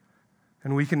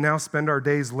 And we can now spend our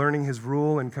days learning his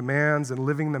rule and commands and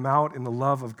living them out in the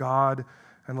love of God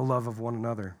and the love of one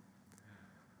another.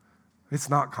 It's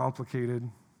not complicated.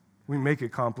 We make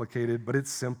it complicated, but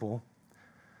it's simple.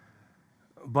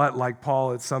 But like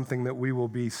Paul, it's something that we will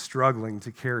be struggling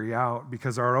to carry out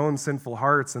because our own sinful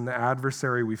hearts and the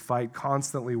adversary we fight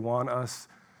constantly wants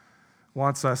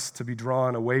us to be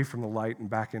drawn away from the light and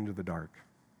back into the dark.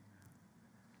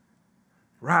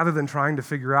 Rather than trying to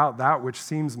figure out that which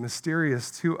seems mysterious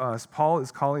to us, Paul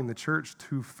is calling the church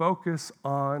to focus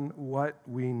on what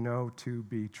we know to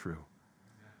be true.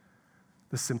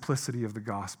 The simplicity of the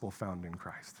gospel found in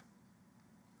Christ.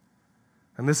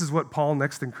 And this is what Paul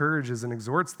next encourages and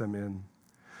exhorts them in.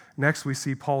 Next, we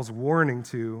see Paul's warning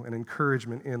to and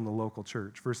encouragement in the local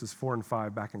church, verses 4 and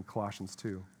 5 back in Colossians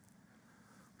 2.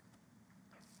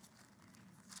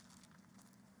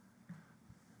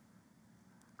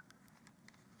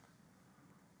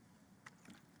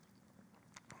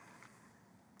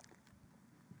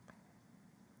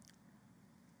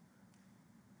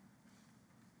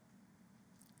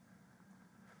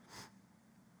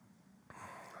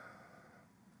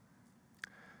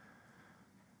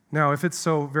 Now, if it's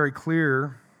so very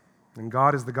clear, and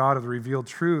God is the God of the revealed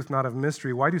truth, not of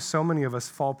mystery, why do so many of us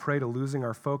fall prey to losing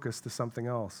our focus to something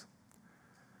else?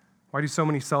 Why do so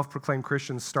many self-proclaimed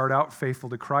Christians start out faithful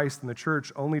to Christ and the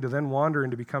church only to then wander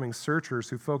into becoming searchers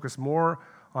who focus more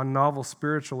on novel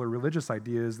spiritual or religious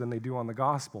ideas than they do on the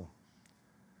gospel?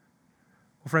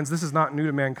 Well, friends, this is not new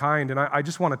to mankind, and I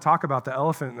just want to talk about the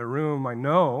elephant in the room. I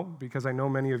know, because I know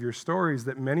many of your stories,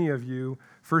 that many of you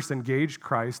first engaged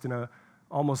Christ in a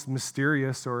almost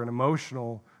mysterious or an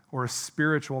emotional or a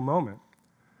spiritual moment.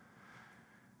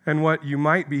 And what you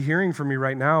might be hearing from me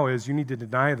right now is you need to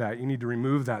deny that. You need to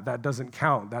remove that. That doesn't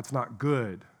count. That's not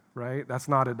good, right? That's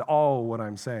not at all what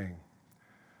I'm saying.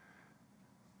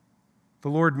 The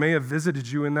Lord may have visited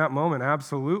you in that moment,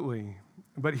 absolutely.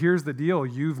 But here's the deal.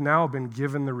 You've now been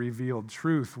given the revealed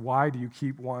truth. Why do you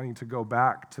keep wanting to go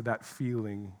back to that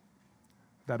feeling,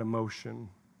 that emotion?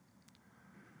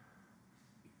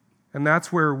 And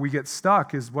that's where we get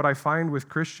stuck, is what I find with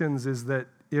Christians is that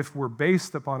if we're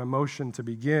based upon emotion to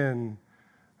begin,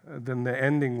 then the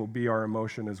ending will be our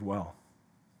emotion as well.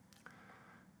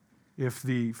 If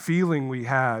the feeling we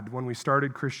had when we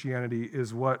started Christianity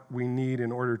is what we need in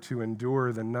order to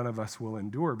endure, then none of us will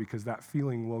endure because that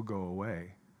feeling will go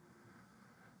away.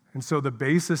 And so the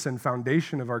basis and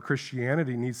foundation of our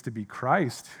Christianity needs to be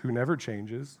Christ, who never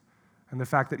changes, and the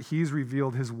fact that he's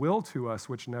revealed his will to us,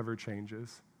 which never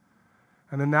changes.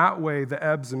 And in that way, the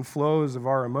ebbs and flows of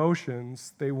our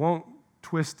emotions, they won't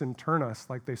twist and turn us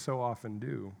like they so often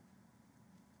do.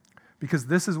 Because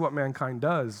this is what mankind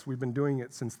does. We've been doing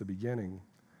it since the beginning.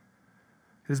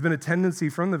 It has been a tendency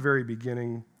from the very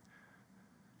beginning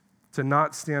to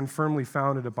not stand firmly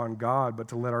founded upon God, but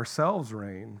to let ourselves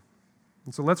reign.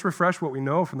 And so let's refresh what we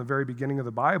know from the very beginning of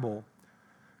the Bible.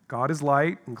 God is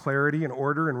light and clarity and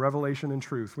order and revelation and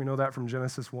truth. We know that from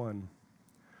Genesis 1.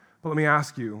 But let me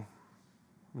ask you,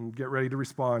 and get ready to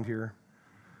respond here.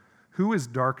 Who is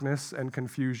darkness and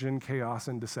confusion, chaos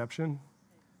and deception?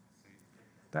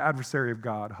 The adversary of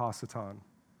God, Hasatan.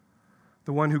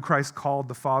 The one who Christ called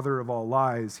the father of all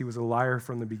lies. He was a liar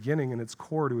from the beginning, and it's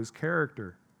core to his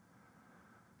character.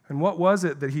 And what was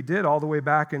it that he did all the way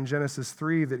back in Genesis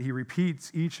 3 that he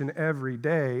repeats each and every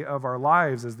day of our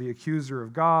lives as the accuser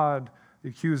of God, the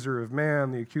accuser of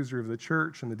man, the accuser of the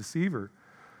church, and the deceiver?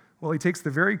 Well, he takes the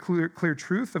very clear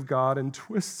truth of God and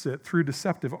twists it through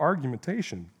deceptive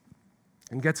argumentation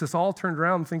and gets us all turned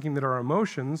around thinking that our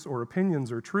emotions or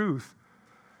opinions are truth.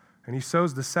 And he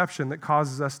sows deception that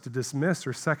causes us to dismiss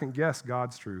or second-guess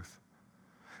God's truth.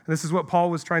 And this is what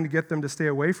Paul was trying to get them to stay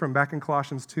away from back in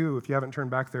Colossians 2. If you haven't turned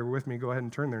back there with me, go ahead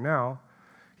and turn there now.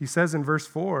 He says in verse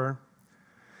 4,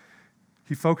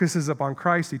 he focuses upon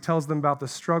Christ. He tells them about the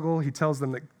struggle. He tells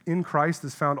them that in Christ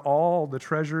is found all the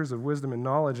treasures of wisdom and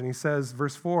knowledge. And he says,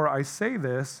 verse 4, I say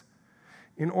this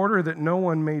in order that no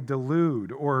one may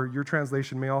delude, or your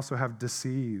translation may also have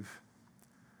deceive.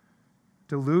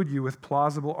 Delude you with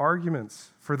plausible arguments.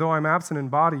 For though I'm absent in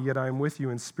body, yet I am with you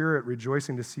in spirit,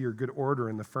 rejoicing to see your good order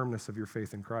and the firmness of your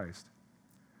faith in Christ.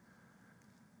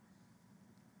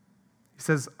 He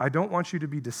says, I don't want you to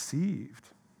be deceived.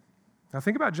 Now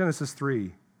think about Genesis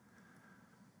 3.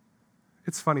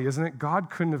 It's funny, isn't it? God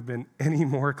couldn't have been any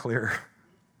more clear.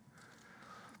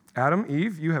 Adam,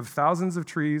 Eve, you have thousands of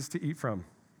trees to eat from.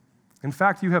 In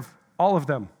fact, you have all of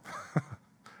them,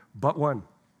 but one.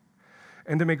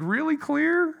 And to make really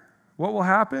clear what will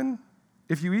happen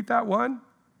if you eat that one,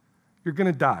 you're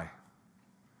going to die.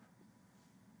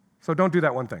 So don't do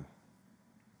that one thing.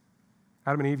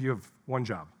 Adam and Eve, you have one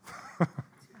job,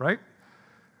 right?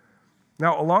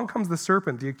 Now, along comes the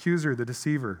serpent, the accuser, the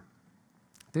deceiver.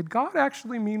 Did God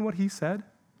actually mean what he said?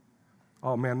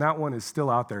 Oh man, that one is still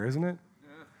out there, isn't it?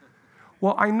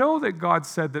 Well, I know that God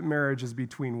said that marriage is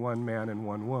between one man and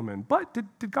one woman, but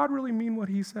did God really mean what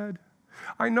he said?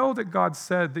 I know that God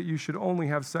said that you should only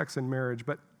have sex in marriage,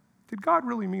 but did God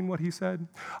really mean what he said?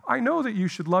 I know that you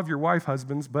should love your wife,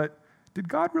 husbands, but did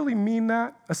God really mean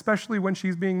that, especially when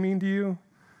she's being mean to you?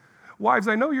 Wives,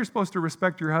 I know you're supposed to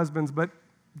respect your husbands, but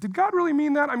did God really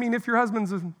mean that? I mean, if your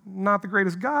husband's not the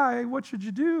greatest guy, what should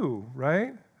you do,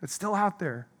 right? It's still out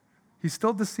there. He's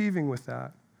still deceiving with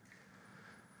that.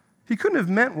 He couldn't have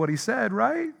meant what he said,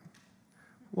 right?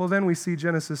 Well, then we see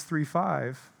Genesis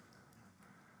 3:5.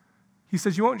 He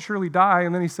says, you won't surely die.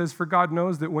 And then he says, for God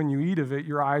knows that when you eat of it,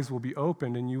 your eyes will be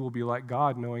opened and you will be like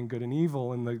God, knowing good and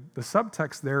evil. And the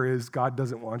subtext there is God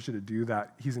doesn't want you to do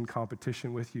that. He's in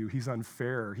competition with you. He's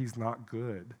unfair. He's not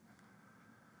good.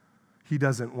 He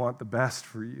doesn't want the best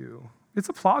for you. It's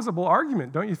a plausible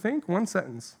argument, don't you think? One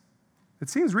sentence. It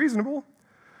seems reasonable.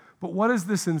 But what is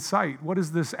this incite? What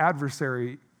is this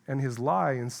adversary and his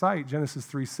lie incite? Genesis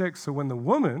 3:6. So when the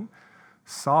woman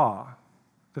saw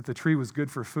that the tree was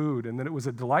good for food, and that it was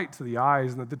a delight to the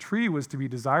eyes, and that the tree was to be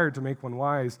desired to make one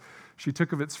wise, she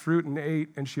took of its fruit and ate,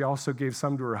 and she also gave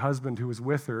some to her husband who was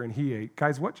with her, and he ate.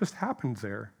 Guys, what just happened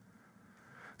there?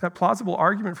 That plausible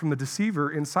argument from the deceiver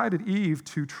incited Eve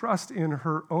to trust in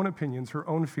her own opinions, her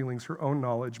own feelings, her own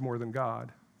knowledge more than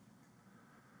God.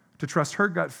 To trust her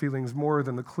gut feelings more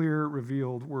than the clear,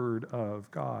 revealed word of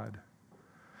God.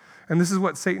 And this is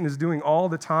what Satan is doing all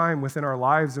the time within our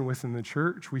lives and within the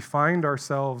church. We find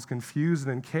ourselves confused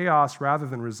and in chaos rather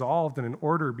than resolved and in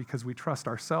order because we trust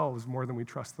ourselves more than we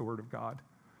trust the Word of God.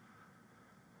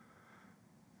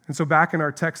 And so back in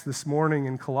our text this morning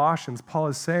in Colossians, Paul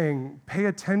is saying, pay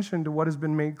attention to what has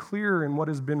been made clear and what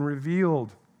has been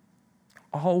revealed.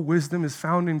 All wisdom is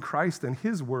found in Christ and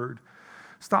His Word.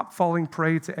 Stop falling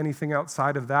prey to anything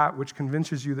outside of that which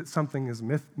convinces you that something is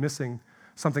missing.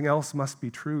 Something else must be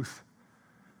truth.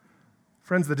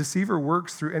 Friends, the deceiver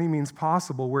works through any means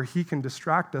possible where he can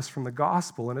distract us from the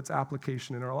gospel and its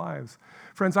application in our lives.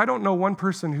 Friends, I don't know one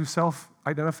person who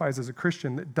self-identifies as a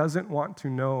Christian that doesn't want to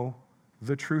know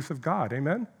the truth of God.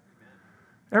 Amen?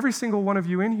 Every single one of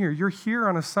you in here, you're here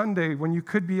on a Sunday when you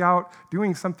could be out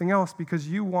doing something else because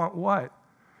you want what?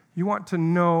 You want to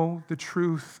know the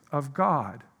truth of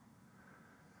God.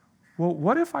 Well,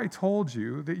 what if I told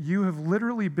you that you have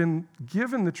literally been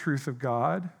given the truth of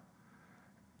God,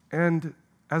 and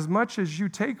as much as you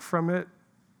take from it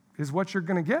is what you're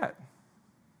going to get?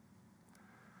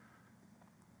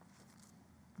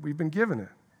 We've been given it.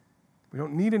 We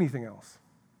don't need anything else.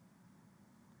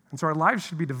 And so our lives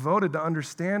should be devoted to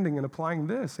understanding and applying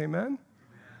this. Amen?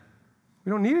 We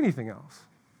don't need anything else.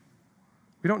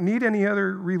 We don't need any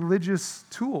other religious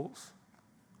tools.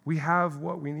 We have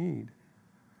what we need.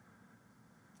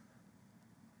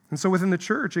 And so within the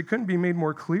church, it couldn't be made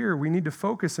more clear. We need to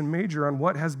focus and major on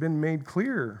what has been made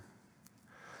clear.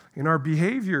 In our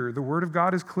behavior, the Word of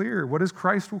God is clear. What does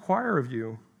Christ require of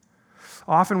you?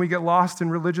 Often we get lost in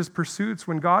religious pursuits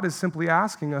when God is simply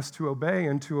asking us to obey,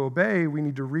 and to obey, we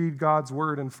need to read God's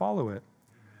Word and follow it.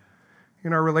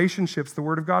 In our relationships, the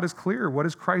Word of God is clear. What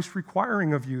is Christ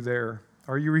requiring of you there?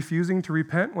 Are you refusing to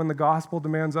repent when the gospel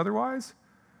demands otherwise?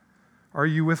 Are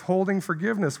you withholding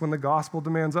forgiveness when the gospel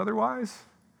demands otherwise?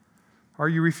 Are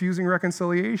you refusing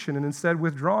reconciliation and instead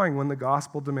withdrawing when the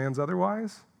gospel demands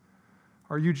otherwise?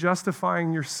 Are you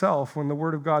justifying yourself when the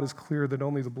Word of God is clear that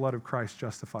only the blood of Christ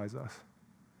justifies us?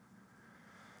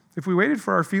 If we waited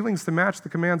for our feelings to match the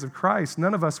commands of Christ,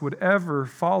 none of us would ever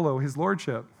follow His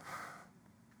Lordship.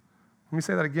 Let me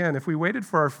say that again. If we waited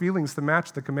for our feelings to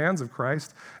match the commands of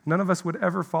Christ, none of us would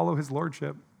ever follow His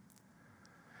Lordship.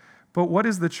 But what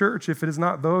is the church if it is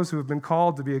not those who have been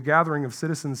called to be a gathering of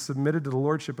citizens submitted to the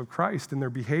Lordship of Christ in their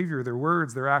behavior, their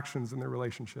words, their actions, and their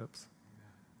relationships?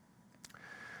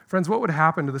 Friends, what would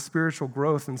happen to the spiritual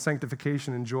growth and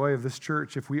sanctification and joy of this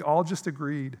church if we all just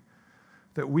agreed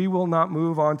that we will not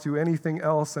move on to anything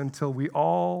else until we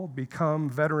all become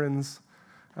veterans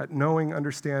at knowing,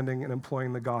 understanding, and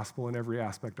employing the gospel in every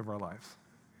aspect of our lives?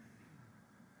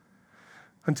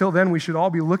 Until then, we should all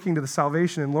be looking to the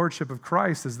salvation and lordship of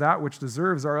Christ as that which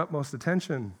deserves our utmost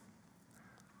attention.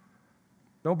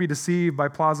 Don't be deceived by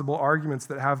plausible arguments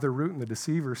that have their root in the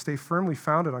deceiver. Stay firmly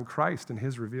founded on Christ and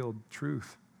His revealed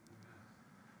truth.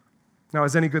 Now,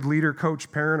 as any good leader,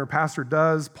 coach, parent, or pastor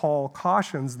does, Paul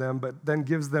cautions them, but then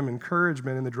gives them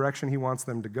encouragement in the direction he wants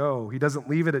them to go. He doesn't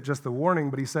leave it at just the warning,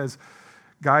 but he says,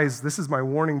 guys, this is my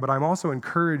warning, but I'm also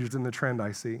encouraged in the trend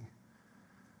I see.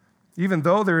 Even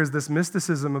though there is this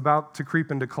mysticism about to creep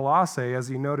into Colossae, as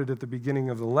he noted at the beginning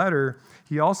of the letter,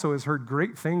 he also has heard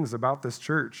great things about this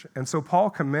church. And so Paul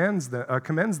commends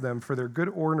them for their good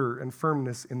order and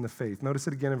firmness in the faith. Notice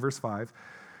it again in verse 5.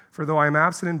 For though I am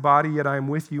absent in body, yet I am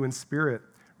with you in spirit,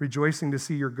 rejoicing to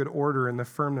see your good order and the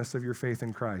firmness of your faith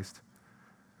in Christ.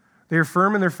 They are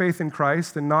firm in their faith in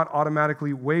Christ and not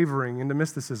automatically wavering into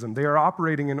mysticism. They are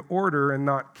operating in order and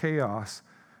not chaos.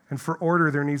 And for order,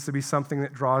 there needs to be something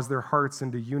that draws their hearts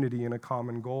into unity and a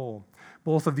common goal.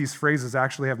 Both of these phrases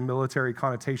actually have military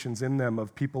connotations in them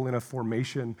of people in a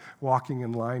formation walking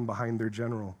in line behind their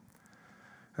general.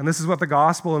 And this is what the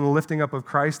gospel and the lifting up of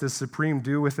Christ as supreme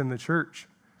do within the church.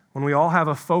 When we all have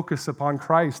a focus upon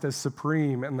Christ as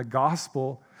supreme and the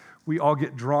gospel, we all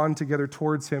get drawn together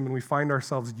towards Him and we find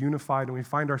ourselves unified and we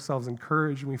find ourselves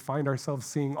encouraged and we find ourselves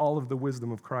seeing all of the wisdom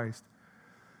of Christ.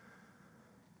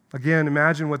 Again,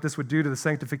 imagine what this would do to the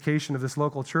sanctification of this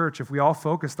local church if we all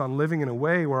focused on living in a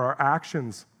way where our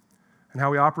actions and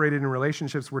how we operated in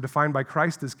relationships were defined by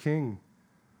Christ as King.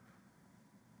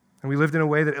 And we lived in a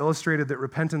way that illustrated that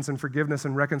repentance and forgiveness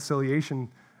and reconciliation,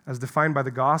 as defined by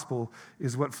the gospel,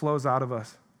 is what flows out of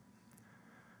us.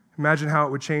 Imagine how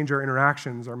it would change our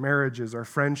interactions, our marriages, our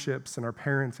friendships, and our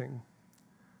parenting.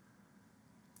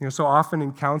 So often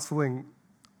in counseling,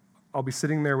 I'll be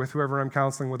sitting there with whoever I'm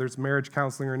counseling, whether it's marriage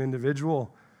counseling or an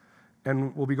individual,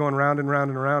 and we'll be going round and round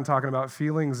and around talking about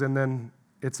feelings, and then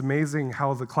it's amazing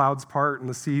how the clouds part and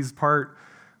the seas part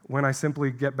when I simply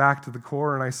get back to the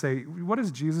core and I say, what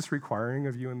is Jesus requiring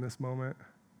of you in this moment?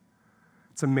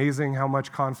 It's amazing how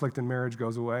much conflict in marriage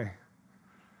goes away.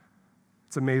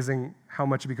 It's amazing how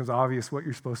much it becomes obvious what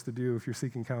you're supposed to do if you're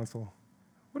seeking counsel.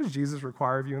 What does Jesus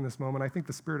require of you in this moment? I think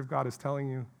the Spirit of God is telling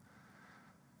you.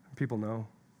 People know.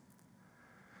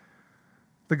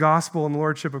 The gospel and the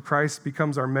lordship of Christ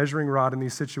becomes our measuring rod in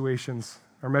these situations,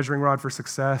 our measuring rod for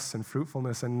success and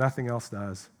fruitfulness, and nothing else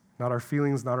does. Not our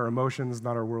feelings, not our emotions,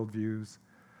 not our worldviews.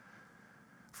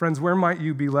 Friends, where might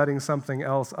you be letting something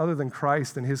else other than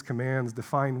Christ and His commands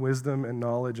define wisdom and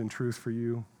knowledge and truth for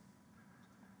you?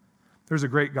 There's a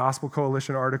great Gospel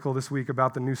Coalition article this week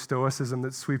about the new stoicism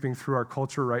that's sweeping through our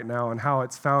culture right now and how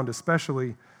it's found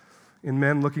especially in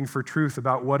men looking for truth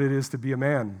about what it is to be a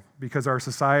man, because our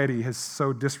society has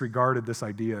so disregarded this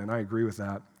idea, and I agree with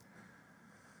that.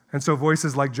 And so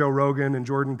voices like Joe Rogan and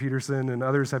Jordan Peterson and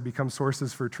others have become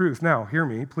sources for truth. Now, hear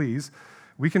me, please.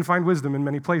 We can find wisdom in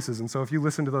many places, and so if you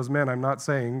listen to those men, I'm not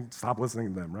saying stop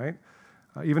listening to them, right?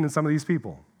 Even in some of these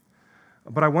people.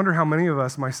 But I wonder how many of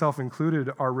us, myself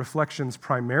included, are reflections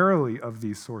primarily of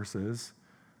these sources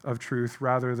of truth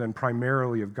rather than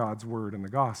primarily of God's word and the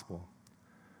gospel.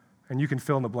 And you can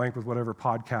fill in the blank with whatever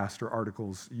podcast or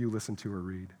articles you listen to or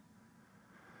read.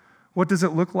 What does it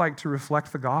look like to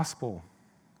reflect the gospel?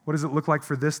 What does it look like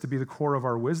for this to be the core of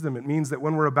our wisdom? It means that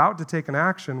when we're about to take an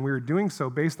action, we are doing so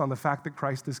based on the fact that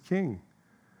Christ is king,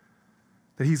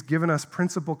 that he's given us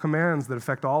principal commands that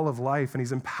affect all of life, and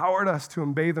he's empowered us to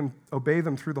obey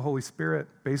them through the Holy Spirit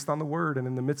based on the word and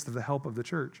in the midst of the help of the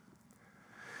church.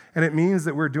 And it means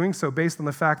that we're doing so based on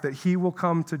the fact that he will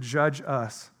come to judge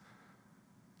us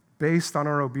based on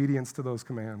our obedience to those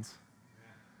commands.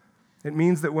 It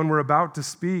means that when we're about to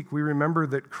speak, we remember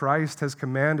that Christ has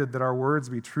commanded that our words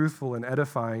be truthful and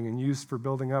edifying and used for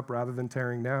building up rather than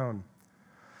tearing down.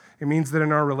 It means that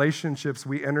in our relationships,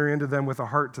 we enter into them with a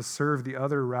heart to serve the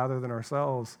other rather than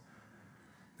ourselves.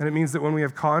 And it means that when we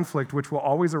have conflict, which will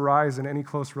always arise in any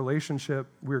close relationship,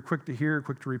 we are quick to hear,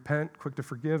 quick to repent, quick to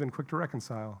forgive, and quick to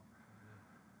reconcile.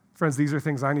 Friends, these are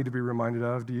things I need to be reminded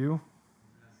of. Do you?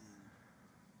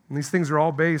 And these things are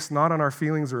all based not on our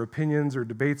feelings or opinions or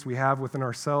debates we have within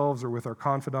ourselves or with our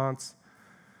confidants,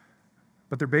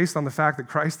 but they're based on the fact that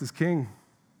Christ is king,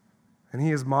 and he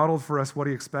has modeled for us what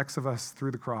he expects of us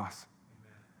through the cross.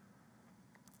 Amen.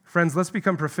 Friends, let's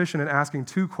become proficient in asking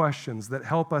 2 questions that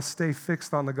help us stay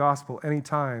fixed on the gospel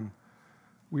anytime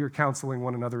we are counseling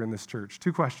one another in this church.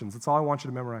 2 questions. That's all I want you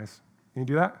to memorize. Can you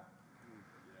do that?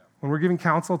 Yeah. When we're giving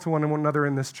counsel to one another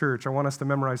in this church, I want us to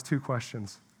memorize 2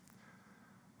 questions.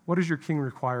 What does your king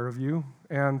require of you?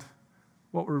 And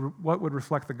what would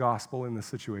reflect the gospel in this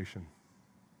situation?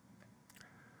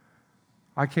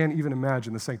 I can't even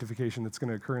imagine the sanctification that's going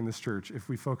to occur in this church if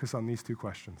we focus on these 2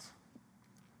 questions.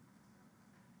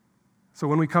 So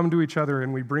when we come to each other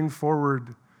and we bring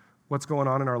forward what's going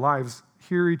on in our lives,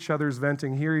 hear each other's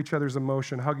venting, hear each other's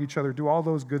emotion, hug each other, do all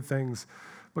those good things,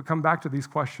 but come back to these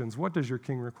questions. What does your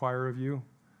king require of you?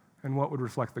 And what would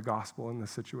reflect the gospel in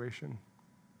this situation?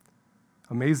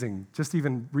 Amazing, just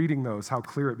even reading those, how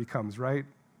clear it becomes, right?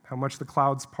 How much the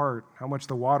clouds part, how much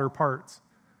the water parts.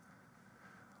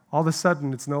 All of a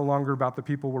sudden, it's no longer about the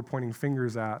people we're pointing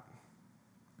fingers at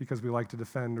because we like to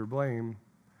defend or blame.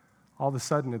 All of a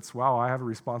sudden, it's, wow, I have a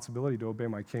responsibility to obey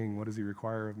my king. What does he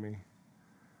require of me?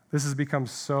 This has become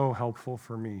so helpful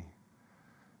for me.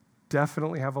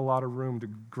 Definitely have a lot of room to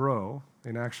grow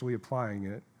in actually applying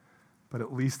it, but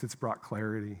at least it's brought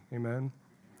clarity. Amen?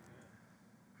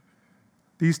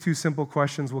 These 2 simple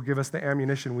questions will give us the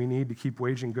ammunition we need to keep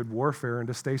waging good warfare and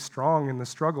to stay strong in the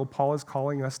struggle Paul is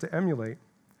calling us to emulate.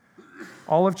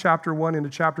 All of chapter 1 into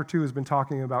chapter 2 has been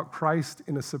talking about Christ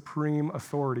in a supreme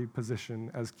authority position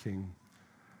as king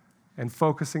and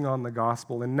focusing on the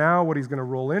gospel. And now what he's going to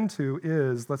roll into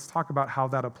is, let's talk about how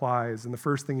that applies. And the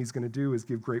first thing he's going to do is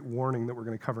give great warning that we're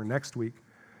going to cover next week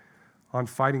on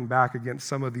fighting back against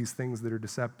some of these things that are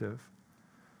deceptive.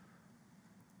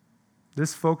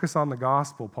 This focus on the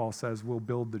gospel, Paul says, will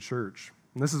build the church.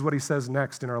 And this is what he says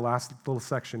next in our last little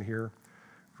section here,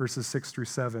 verses 6 through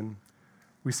 7.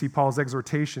 We see Paul's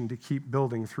exhortation to keep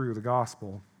building through the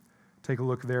gospel. Take a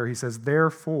look there. He says,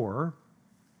 therefore,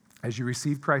 as you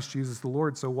receive Christ Jesus the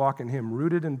Lord, so walk in him,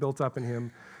 rooted and built up in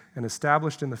him, and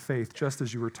established in the faith, just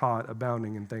as you were taught,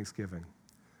 abounding in thanksgiving.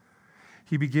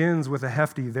 He begins with a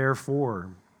hefty therefore.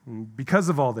 Because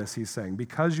of all this, he's saying,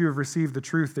 because you have received the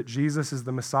truth that Jesus is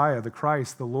the Messiah, the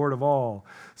Christ, the Lord of all,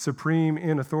 supreme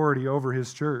in authority over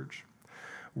his church,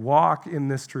 walk in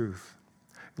this truth.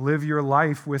 Live your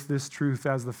life with this truth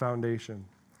as the foundation.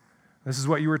 This is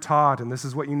what you were taught, and this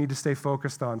is what you need to stay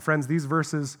focused on. Friends, these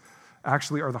verses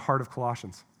actually are the heart of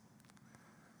Colossians.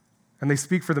 And they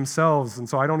speak for themselves, and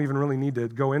so I don't even really need to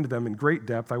go into them in great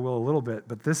depth. I will a little bit,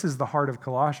 but this is the heart of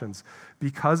Colossians.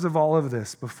 Because of all of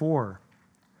this before,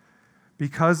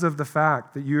 because of the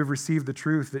fact that you have received the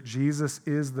truth that Jesus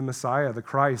is the Messiah, the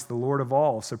Christ, the Lord of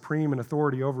all, supreme in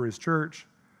authority over his church,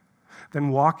 then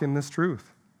walk in this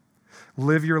truth.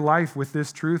 Live your life with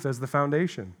this truth as the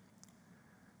foundation.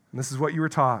 And this is what you were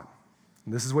taught.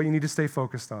 And this is what you need to stay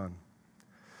focused on.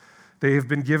 They have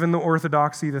been given the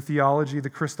orthodoxy, the theology, the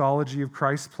Christology of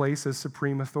Christ's place as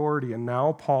supreme authority. And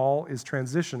now Paul is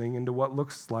transitioning into what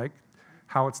looks like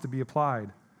how it's to be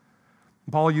applied.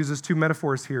 Paul uses 2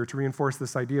 metaphors here to reinforce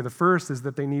this idea. The first is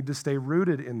that they need to stay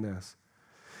rooted in this.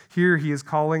 Here he is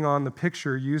calling on the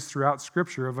picture used throughout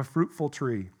Scripture of a fruitful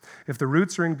tree. If the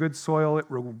roots are in good soil, it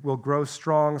will grow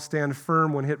strong, stand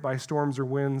firm when hit by storms or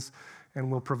winds,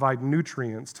 and will provide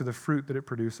nutrients to the fruit that it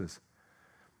produces.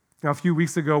 Now, a few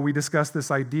weeks ago, we discussed this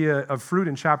idea of fruit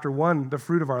in chapter 1. The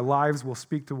fruit of our lives will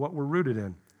speak to what we're rooted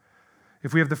in.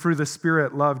 If we have the fruit of the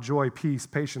Spirit, love, joy, peace,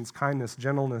 patience, kindness,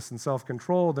 gentleness, and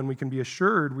self-control, then we can be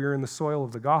assured we are in the soil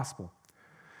of the gospel.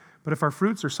 But if our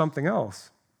fruits are something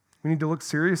else, we need to look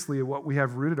seriously at what we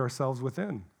have rooted ourselves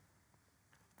within.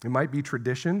 It might be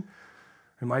tradition.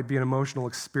 It might be an emotional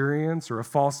experience or a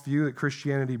false view that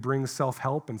Christianity brings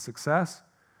self-help and success.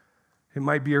 It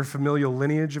might be our familial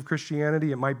lineage of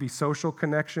Christianity. It might be social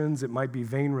connections. It might be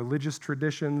vain religious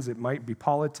traditions. It might be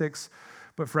politics.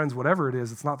 But friends, whatever it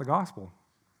is, it's not the gospel.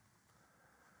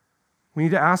 We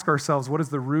need to ask ourselves, what is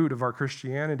the root of our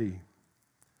Christianity?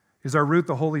 Is our root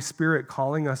the Holy Spirit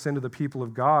calling us into the people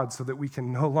of God so that we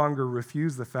can no longer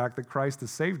refuse the fact that Christ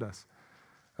has saved us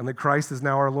and that Christ is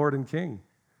now our Lord and King?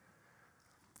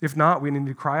 If not, we need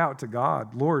to cry out to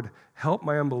God, Lord, help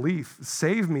my unbelief.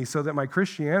 Save me so that my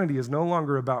Christianity is no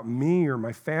longer about me or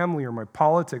my family or my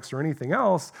politics or anything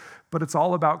else, but it's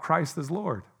all about Christ as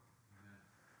Lord.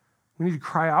 We need to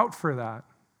cry out for that.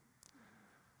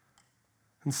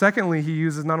 And secondly, he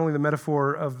uses not only the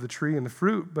metaphor of the tree and the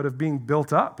fruit, but of being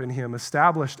built up in him,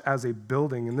 established as a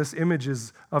building. And this image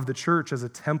is of the church as a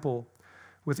temple,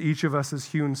 with each of us as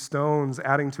hewn stones,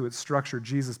 adding to its structure,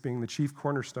 Jesus being the chief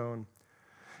cornerstone.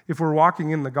 If we're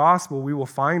walking in the gospel, we will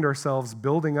find ourselves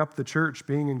building up the church,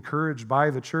 being encouraged by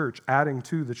the church, adding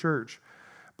to the church.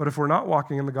 But if we're not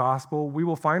walking in the gospel, we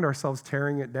will find ourselves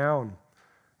tearing it down,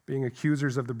 being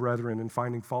accusers of the brethren and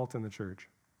finding fault in the church.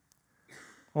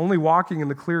 Only walking in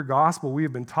the clear gospel we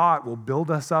have been taught will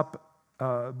build up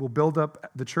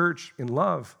the church in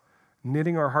love,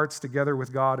 knitting our hearts together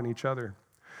with God and each other.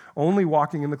 Only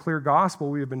walking in the clear gospel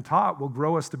we have been taught will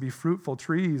grow us to be fruitful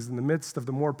trees in the midst of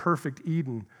the more perfect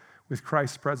Eden with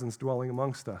Christ's presence dwelling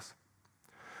amongst us.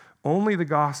 Only the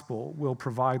gospel will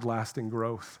provide lasting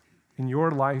growth in your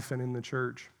life and in the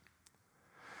church.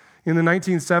 In the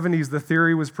 1970s, the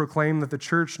theory was proclaimed that the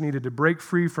church needed to break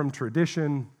free from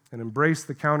tradition and embrace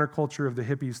the counterculture of the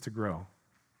hippies to grow.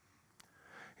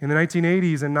 In the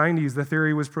 1980s and 90s, the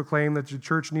theory was proclaimed that the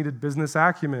church needed business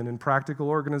acumen and practical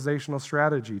organizational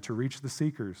strategy to reach the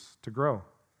seekers, to grow.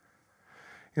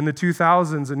 In the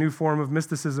 2000s, a new form of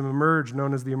mysticism emerged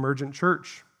known as the emergent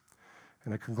church,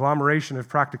 and a conglomeration of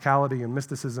practicality and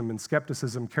mysticism and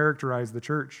skepticism characterized the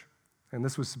church, and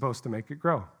this was supposed to make it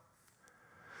grow.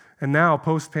 And now,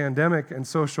 post-pandemic and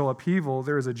social upheaval,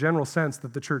 there is a general sense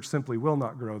that the church simply will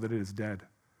not grow, that it is dead.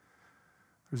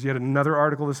 There's yet another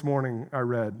article this morning I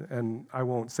read, and I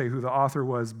won't say who the author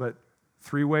was, but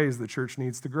 3 ways the church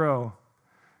needs to grow.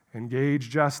 Engage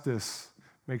justice.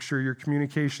 Make sure your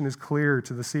communication is clear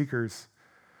to the seekers.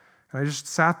 And I just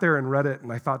sat there and read it,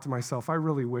 and I thought to myself, I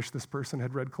really wish this person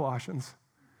had read Colossians.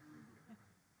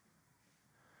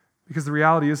 Because the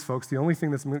reality is, folks, the only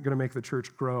thing that's going to make the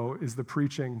church grow is the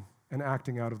preaching and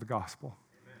acting out of the gospel.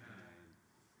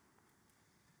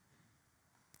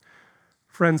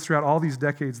 Friends, throughout all these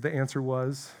decades, the answer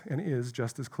was and is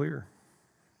just as clear.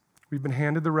 We've been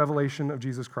handed the revelation of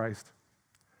Jesus Christ,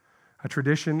 a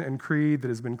tradition and creed that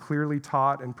has been clearly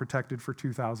taught and protected for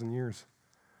 2,000 years.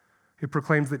 It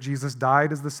proclaims that Jesus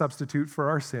died as the substitute for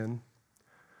our sin,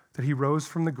 that he rose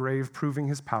from the grave, proving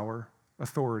his power,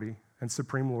 authority, and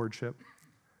supreme lordship.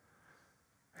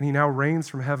 And he now reigns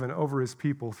from heaven over his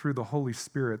people through the Holy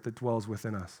Spirit that dwells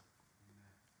within us.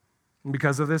 And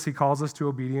because of this, he calls us to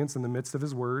obedience in the midst of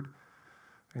his word,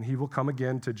 and he will come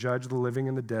again to judge the living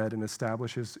and the dead and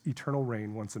establish his eternal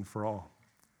reign once and for all.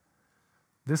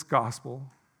 This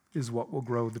gospel is what will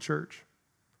grow the church.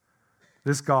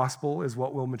 This gospel is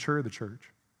what will mature the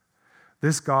church.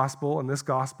 This gospel and this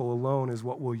gospel alone is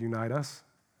what will unite us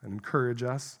and encourage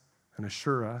us and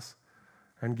assure us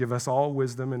and give us all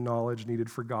wisdom and knowledge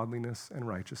needed for godliness and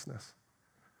righteousness.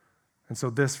 And so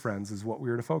this, friends, is what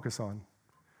we are to focus on.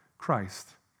 Christ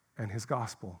and his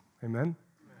gospel. Amen? Amen?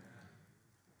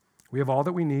 We have all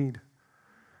that we need.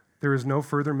 There is no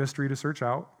further mystery to search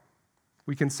out.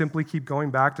 We can simply keep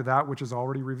going back to that which is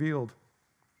already revealed.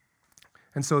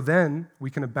 And so then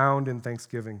we can abound in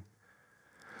thanksgiving.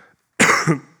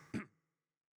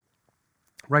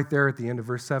 Right there at the end of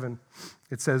verse 7,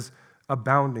 it says,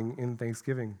 abounding in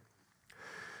thanksgiving.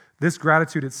 This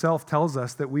gratitude itself tells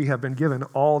us that we have been given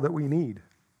all that we need.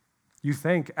 You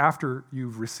thank after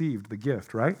you've received the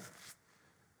gift, right?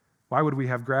 Why would we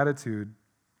have gratitude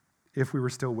if we were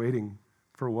still waiting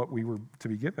for what we were to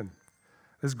be given?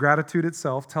 This gratitude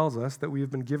itself tells us that we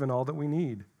have been given all that we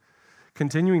need.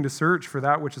 Continuing to search for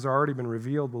that which has already been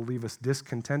revealed will leave us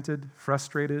discontented,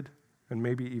 frustrated, and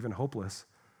maybe even hopeless.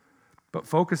 But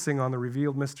focusing on the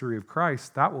revealed mystery of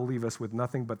Christ, that will leave us with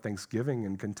nothing but thanksgiving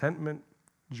and contentment,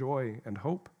 joy, and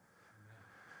hope.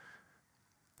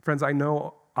 Friends, I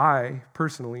know I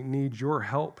personally need your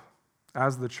help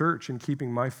as the church in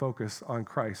keeping my focus on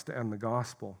Christ and the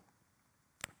gospel.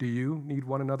 Do you need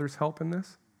one another's help in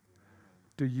this?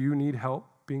 Do you need help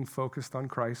being focused on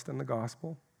Christ and the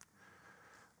gospel?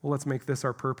 Well, let's make this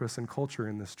our purpose and culture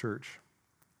in this church,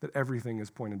 that everything is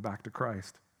pointed back to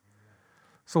Christ.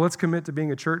 So let's commit to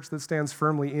being a church that stands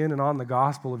firmly in and on the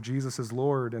gospel of Jesus as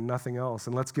Lord and nothing else.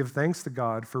 And let's give thanks to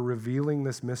God for revealing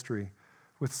this mystery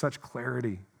with such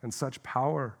clarity and such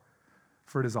power,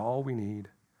 for it is all we need.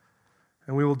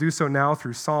 And we will do so now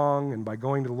through song and by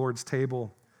going to the Lord's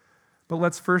table. But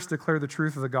let's first declare the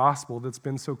truth of the gospel that's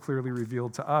been so clearly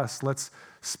revealed to us. Let's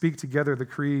speak together the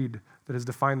creed that has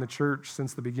defined the church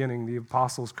since the beginning, the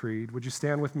Apostles' Creed. Would you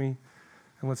stand with me?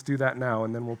 And let's do that now,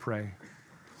 and then we'll pray.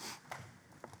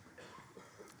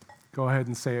 Go ahead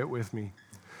and say it with me.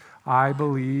 I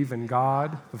believe in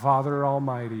God, the Father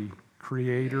Almighty,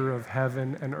 creator of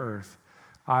heaven and earth.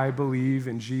 I believe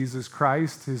in Jesus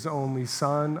Christ, his only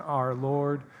Son, our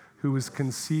Lord, who was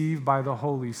conceived by the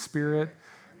Holy Spirit,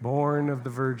 born of the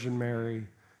Virgin Mary.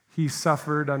 He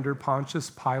suffered under Pontius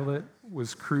Pilate,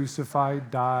 was crucified,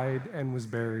 died, and was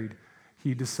buried.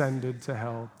 He descended to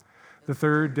hell. The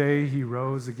third day he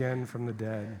rose again from the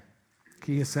dead.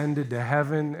 He ascended to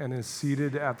heaven and is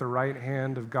seated at the right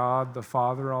hand of God, the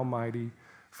Father Almighty.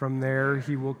 From there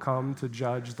he will come to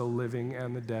judge the living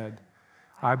and the dead.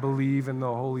 I believe in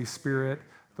the Holy Spirit,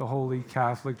 the Holy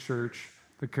Catholic Church,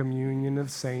 the communion of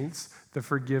saints, the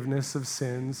forgiveness of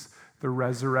sins, the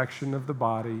resurrection of the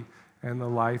body, and the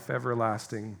life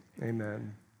everlasting.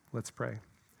 Amen. Let's pray.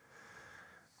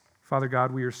 Father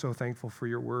God, we are so thankful for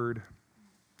your word.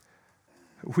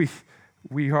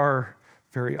 We are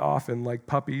very often like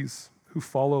puppies who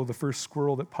follow the first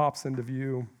squirrel that pops into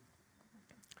view,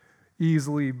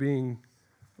 easily being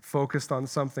focused on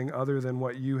something other than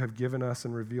what you have given us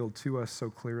and revealed to us so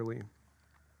clearly.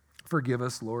 Forgive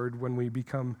us, Lord, when we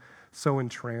become so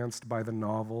entranced by the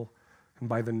novel and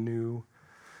by the new,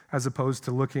 as opposed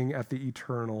to looking at the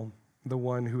eternal, the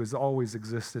one who has always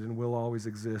existed and will always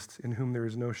exist, in whom there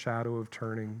is no shadow of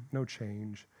turning, no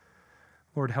change.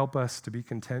 Lord, help us to be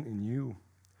content in you.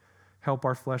 Help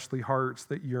our fleshly hearts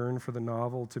that yearn for the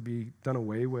novel to be done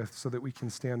away with so that we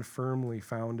can stand firmly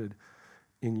founded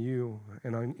in you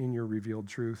and in your revealed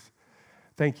truth.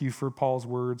 Thank you for Paul's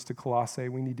words to Colossae.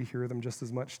 We need to hear them just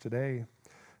as much today.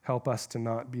 Help us to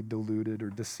not be deluded or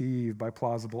deceived by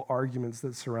plausible arguments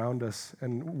that surround us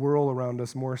and whirl around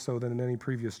us more so than in any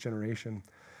previous generation.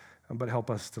 But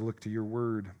help us to look to your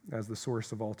word as the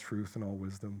source of all truth and all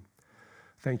wisdom.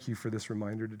 Thank you for this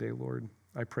reminder today, Lord.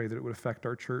 I pray that it would affect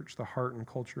our church, the heart and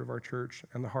culture of our church,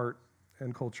 and the heart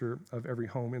and culture of every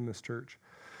home in this church.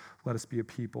 Let us be a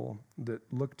people that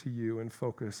look to you and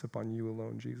focus upon you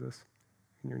alone, Jesus.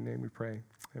 In your name we pray.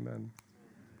 Amen.